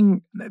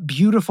something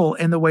beautiful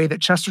in the way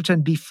that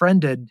Chesterton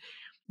befriended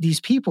these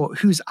people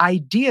whose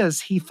ideas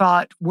he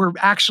thought were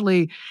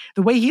actually,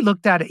 the way he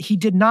looked at it, he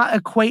did not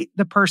equate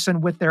the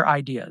person with their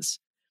ideas.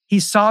 He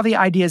saw the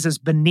ideas as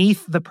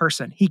beneath the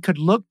person. He could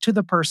look to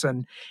the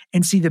person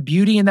and see the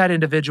beauty in that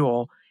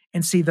individual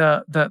and see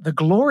the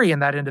glory in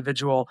that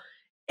individual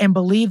and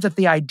believe that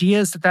the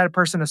ideas that that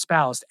person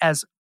espoused,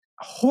 as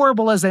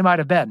horrible as they might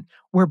have been,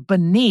 were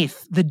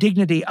beneath the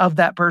dignity of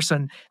that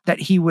person that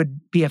he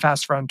would be a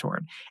fast friend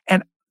toward.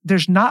 And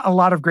there's not a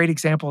lot of great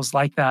examples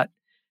like that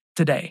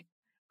today.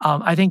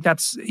 I think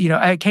that's,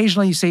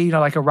 occasionally you see,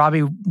 like a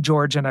Robbie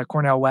George and a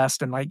Cornel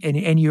West, and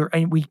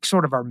we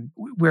sort of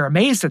we're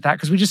amazed at that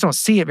because we just don't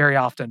see it very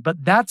often.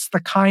 But that's the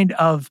kind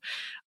of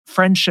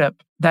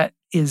friendship that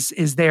is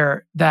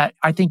there that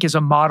I think is a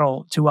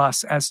model to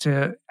us as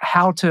to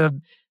how to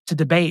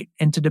debate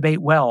and to debate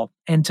well,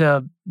 and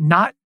to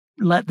not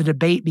let the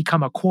debate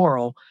become a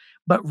quarrel,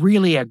 but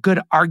really a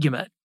good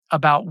argument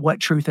about what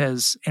truth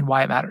is and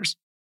why it matters.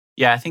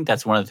 Yeah, I think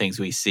that's one of the things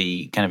we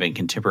see kind of in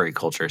contemporary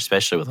culture,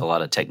 especially with a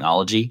lot of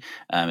technology,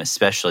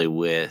 especially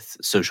with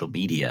social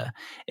media,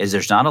 is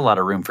there's not a lot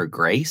of room for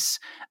grace,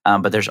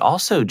 but there's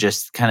also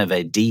just kind of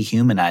a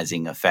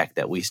dehumanizing effect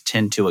that we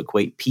tend to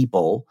equate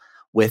people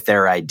with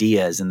their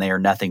ideas, and they are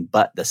nothing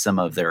but the sum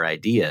of their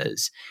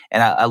ideas.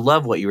 And I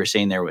love what you were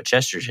saying there with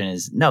Chesterton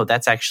is, no,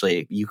 that's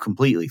actually, you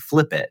completely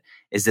flip it,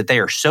 is that they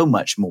are so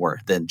much more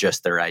than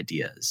just their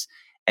ideas.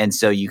 And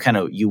so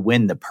you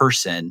win the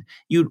person.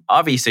 You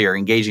obviously are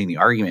engaging the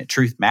argument.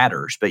 Truth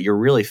matters, but you're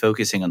really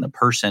focusing on the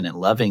person and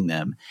loving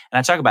them. And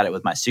I talk about it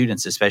with my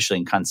students, especially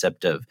in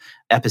concept of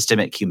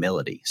epistemic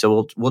humility.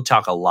 So we'll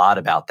talk a lot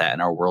about that in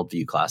our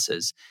worldview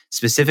classes,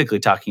 specifically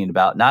talking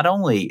about not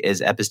only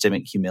is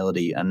epistemic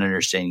humility an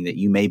understanding that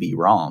you may be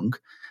wrong,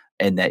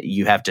 and that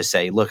you have to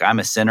say, look, I'm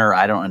a sinner.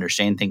 I don't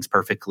understand things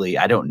perfectly.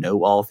 I don't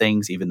know all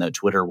things, even though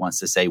Twitter wants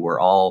to say we're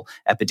all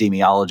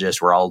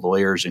epidemiologists, we're all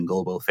lawyers in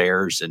global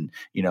affairs and,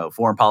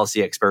 foreign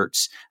policy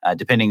experts,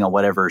 depending on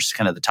whatever's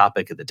kind of the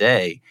topic of the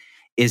day,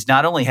 is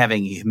not only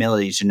having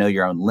humility to know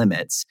your own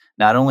limits,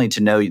 not only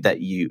to know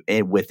that you,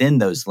 within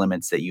those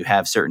limits, that you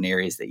have certain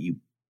areas that you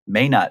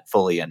may not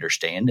fully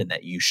understand and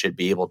that you should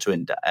be able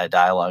to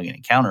dialogue and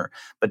encounter,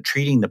 but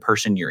treating the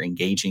person you're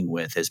engaging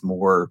with as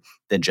more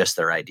than just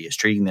their ideas,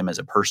 treating them as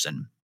a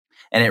person.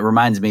 And it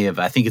reminds me of,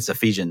 I think it's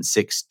Ephesians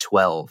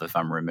 6:12, if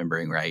I'm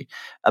remembering right,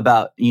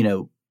 about,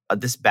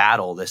 this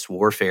battle, this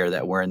warfare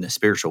that we're in, the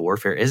spiritual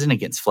warfare, isn't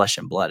against flesh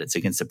and blood. It's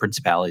against the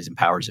principalities and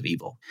powers of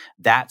evil.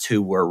 That's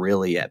who we're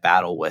really at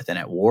battle with and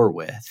at war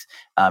with.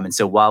 And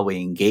so while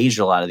we engage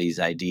a lot of these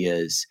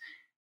ideas,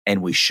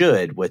 and we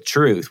should, with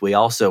truth, we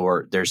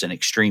also there's an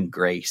extreme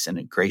grace and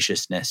a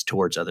graciousness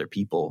towards other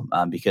people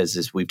because,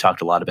 as we've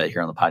talked a lot about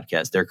here on the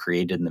podcast, they're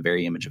created in the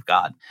very image of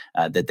God,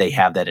 that they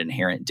have that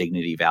inherent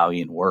dignity,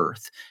 value, and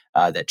worth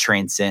that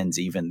transcends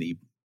even the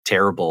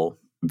terrible,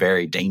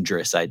 very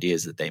dangerous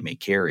ideas that they may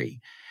carry.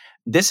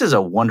 This is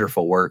a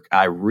wonderful work.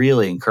 I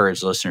really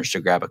encourage listeners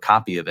to grab a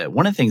copy of it.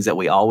 One of the things that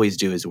we always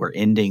do is we're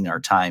ending our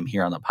time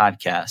here on the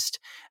podcast.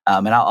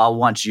 And I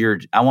want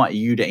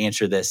you to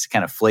answer this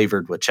kind of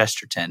flavored with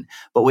Chesterton,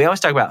 but we always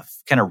talk about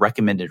kind of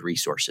recommended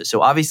resources.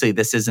 So obviously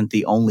this isn't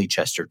the only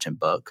Chesterton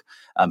book.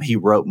 He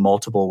wrote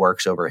multiple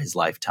works over his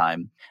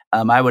lifetime.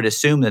 I would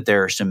assume that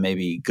there are some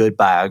maybe good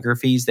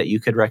biographies that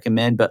you could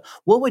recommend, but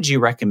what would you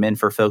recommend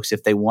for folks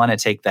if they want to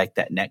take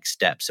that next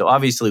step? So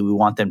obviously we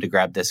want them to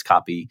grab this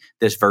copy,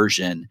 this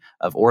version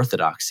of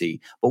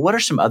Orthodoxy, but what are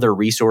some other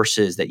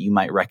resources that you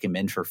might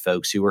recommend for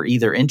folks who are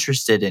either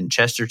interested in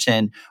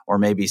Chesterton or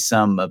maybe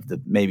some of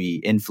the maybe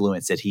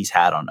influence that he's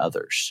had on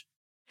others?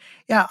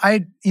 Yeah,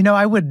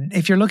 I would,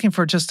 if you're looking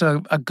for just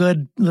a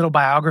good little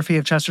biography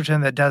of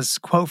Chesterton that does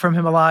quote from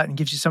him a lot and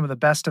gives you some of the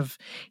best of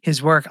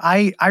his work,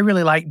 I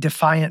really like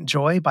Defiant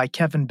Joy by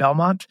Kevin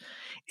Belmont.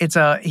 He's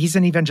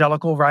an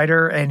evangelical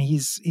writer, and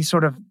he's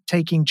sort of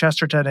taking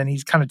Chesterton and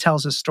he kind of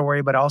tells his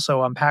story, but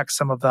also unpacks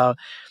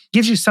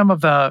gives you some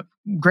of the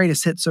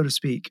greatest hits, so to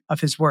speak, of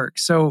his work.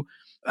 So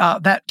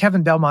that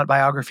Kevin Belmont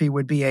biography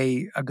would be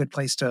a good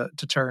place to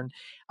turn.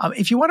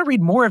 If you want to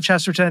read more of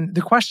Chesterton,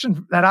 the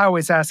question that I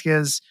always ask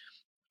is,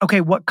 okay,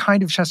 what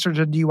kind of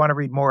Chesterton do you want to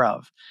read more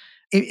of?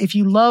 If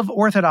you love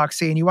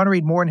Orthodoxy and you want to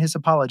read more in his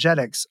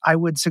apologetics, I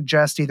would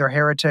suggest either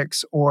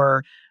Heretics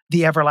or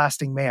The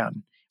Everlasting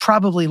Man,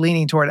 probably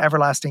leaning toward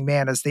Everlasting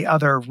Man as the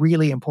other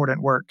really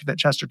important work that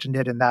Chesterton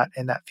did in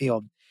that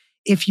field.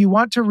 If you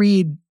want to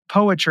read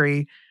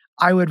poetry,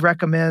 I would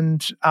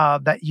recommend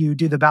that you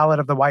do The Ballad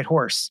of the White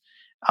Horse.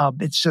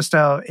 It's just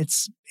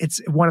it's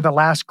one of the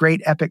last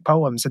great epic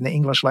poems in the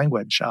English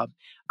language.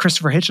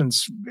 Christopher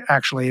Hitchens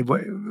actually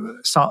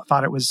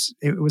thought it was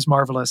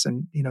marvelous,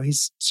 and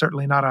he's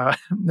certainly not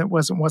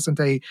wasn't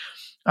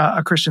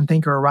a Christian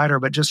thinker or writer,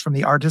 but just from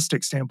the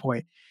artistic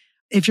standpoint.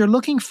 If you're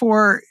looking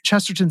for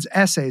Chesterton's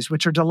essays,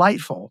 which are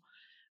delightful,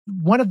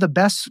 one of the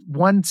best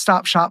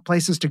one-stop shop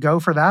places to go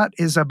for that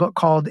is a book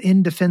called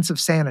In Defense of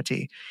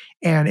Sanity,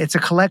 and it's a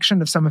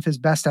collection of some of his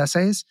best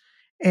essays.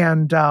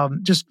 And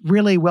just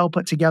really well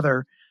put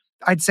together.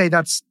 I'd say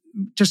that's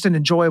just an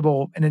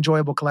enjoyable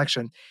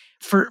collection.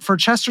 For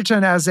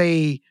Chesterton as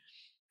a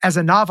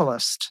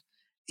novelist,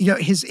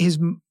 his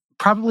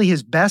probably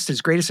his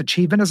greatest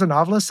achievement as a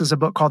novelist is a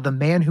book called The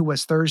Man Who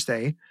Was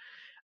Thursday.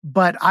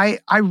 But I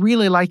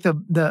really like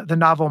the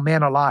novel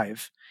Man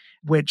Alive,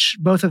 which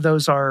both of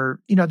those are,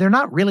 they're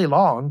not really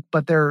long,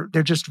 but they're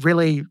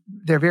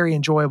very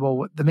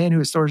enjoyable. The Man Who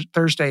is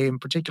Thursday in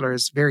particular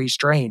is very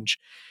strange,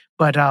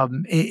 but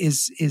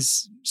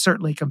is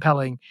certainly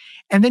compelling.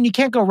 And then you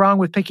can't go wrong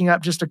with picking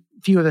up just a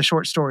few of the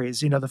short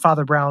stories, the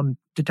Father Brown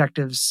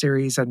Detectives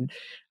series, and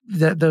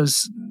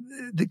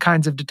the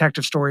kinds of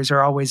detective stories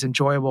are always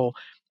enjoyable.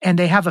 And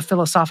they have a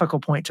philosophical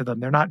point to them.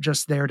 They're not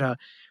just there to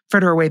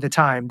fritter away the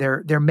time.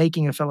 They're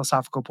making a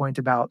philosophical point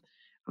about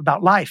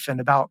life and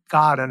about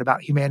God and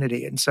about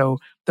humanity. And so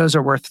those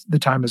are worth the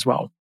time as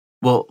well.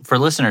 Well, for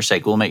listeners'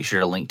 sake, we'll make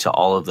sure to link to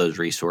all of those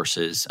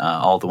resources,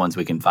 all the ones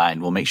we can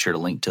find. We'll make sure to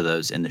link to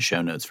those in the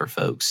show notes for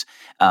folks,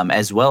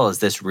 as well as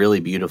this really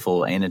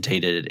beautiful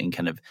annotated and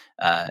kind of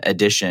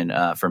edition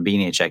from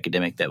B&H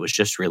Academic that was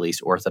just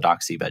released,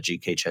 Orthodoxy by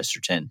G.K.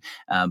 Chesterton.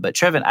 But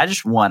Trevin,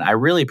 I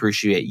really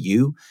appreciate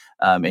you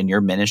and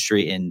your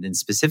ministry and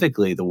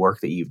specifically the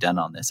work that you've done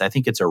on this. I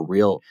think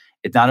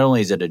not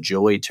only is it a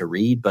joy to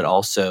read, but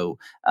also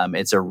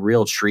it's a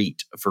real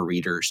treat for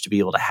readers to be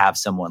able to have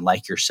someone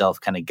like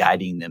yourself kind of guiding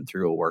them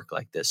through a work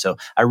like this. So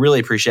I really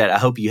appreciate it. I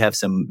hope you have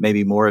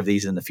maybe more of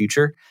these in the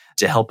future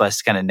to help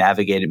us kind of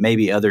navigate it.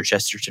 Maybe other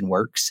Chesterton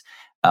works.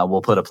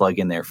 We'll put a plug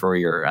in there for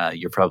your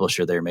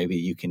publisher there. Maybe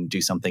you can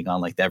do something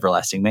on like The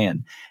Everlasting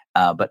Man.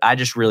 But I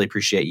just really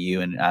appreciate you,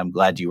 and I'm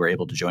glad you were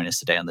able to join us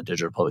today on the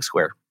Digital Public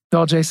Square.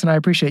 Well, Jason, I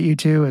appreciate you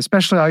too,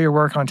 especially all your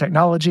work on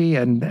technology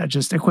and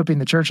just equipping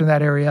the church in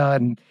that area,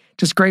 and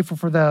just grateful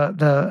for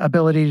the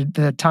ability,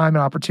 the time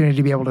and opportunity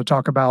to be able to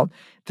talk about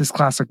this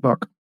classic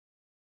book.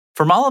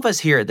 From all of us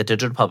here at the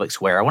Digital Public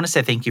Square, I want to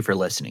say thank you for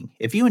listening.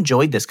 If you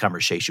enjoyed this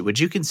conversation, would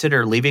you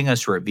consider leaving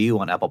us a review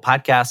on Apple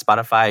Podcasts,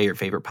 Spotify, your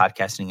favorite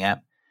podcasting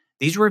app?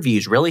 These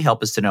reviews really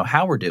help us to know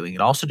how we're doing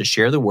and also to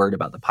share the word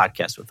about the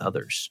podcast with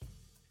others.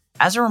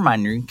 As a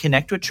reminder, you can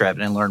connect with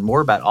Trevin and learn more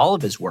about all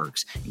of his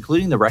works,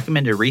 including the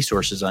recommended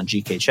resources on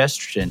G.K.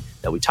 Chesterton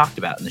that we talked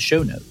about in the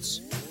show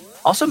notes.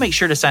 Also, make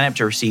sure to sign up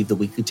to receive the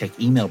weekly tech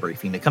email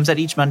briefing that comes out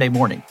each Monday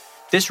morning.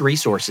 This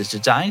resource is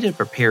designed to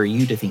prepare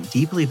you to think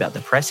deeply about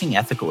the pressing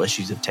ethical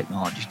issues of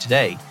technology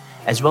today,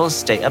 as well as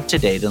stay up to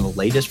date on the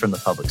latest from the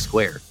public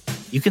square.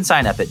 You can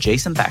sign up at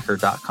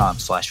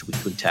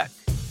jasonthacker.com/weeklytech.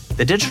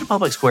 The Digital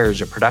Public Square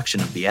is a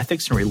production of the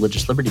Ethics and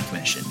Religious Liberty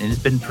Commission and has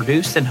been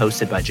produced and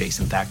hosted by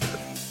Jason Thacker.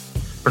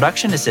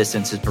 Production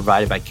assistance is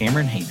provided by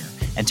Cameron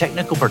Hayner, and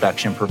technical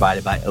production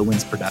provided by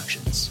Owens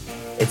Productions.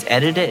 It's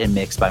edited and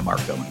mixed by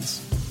Mark Owens.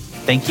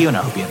 Thank you, and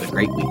I hope you have a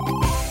great week.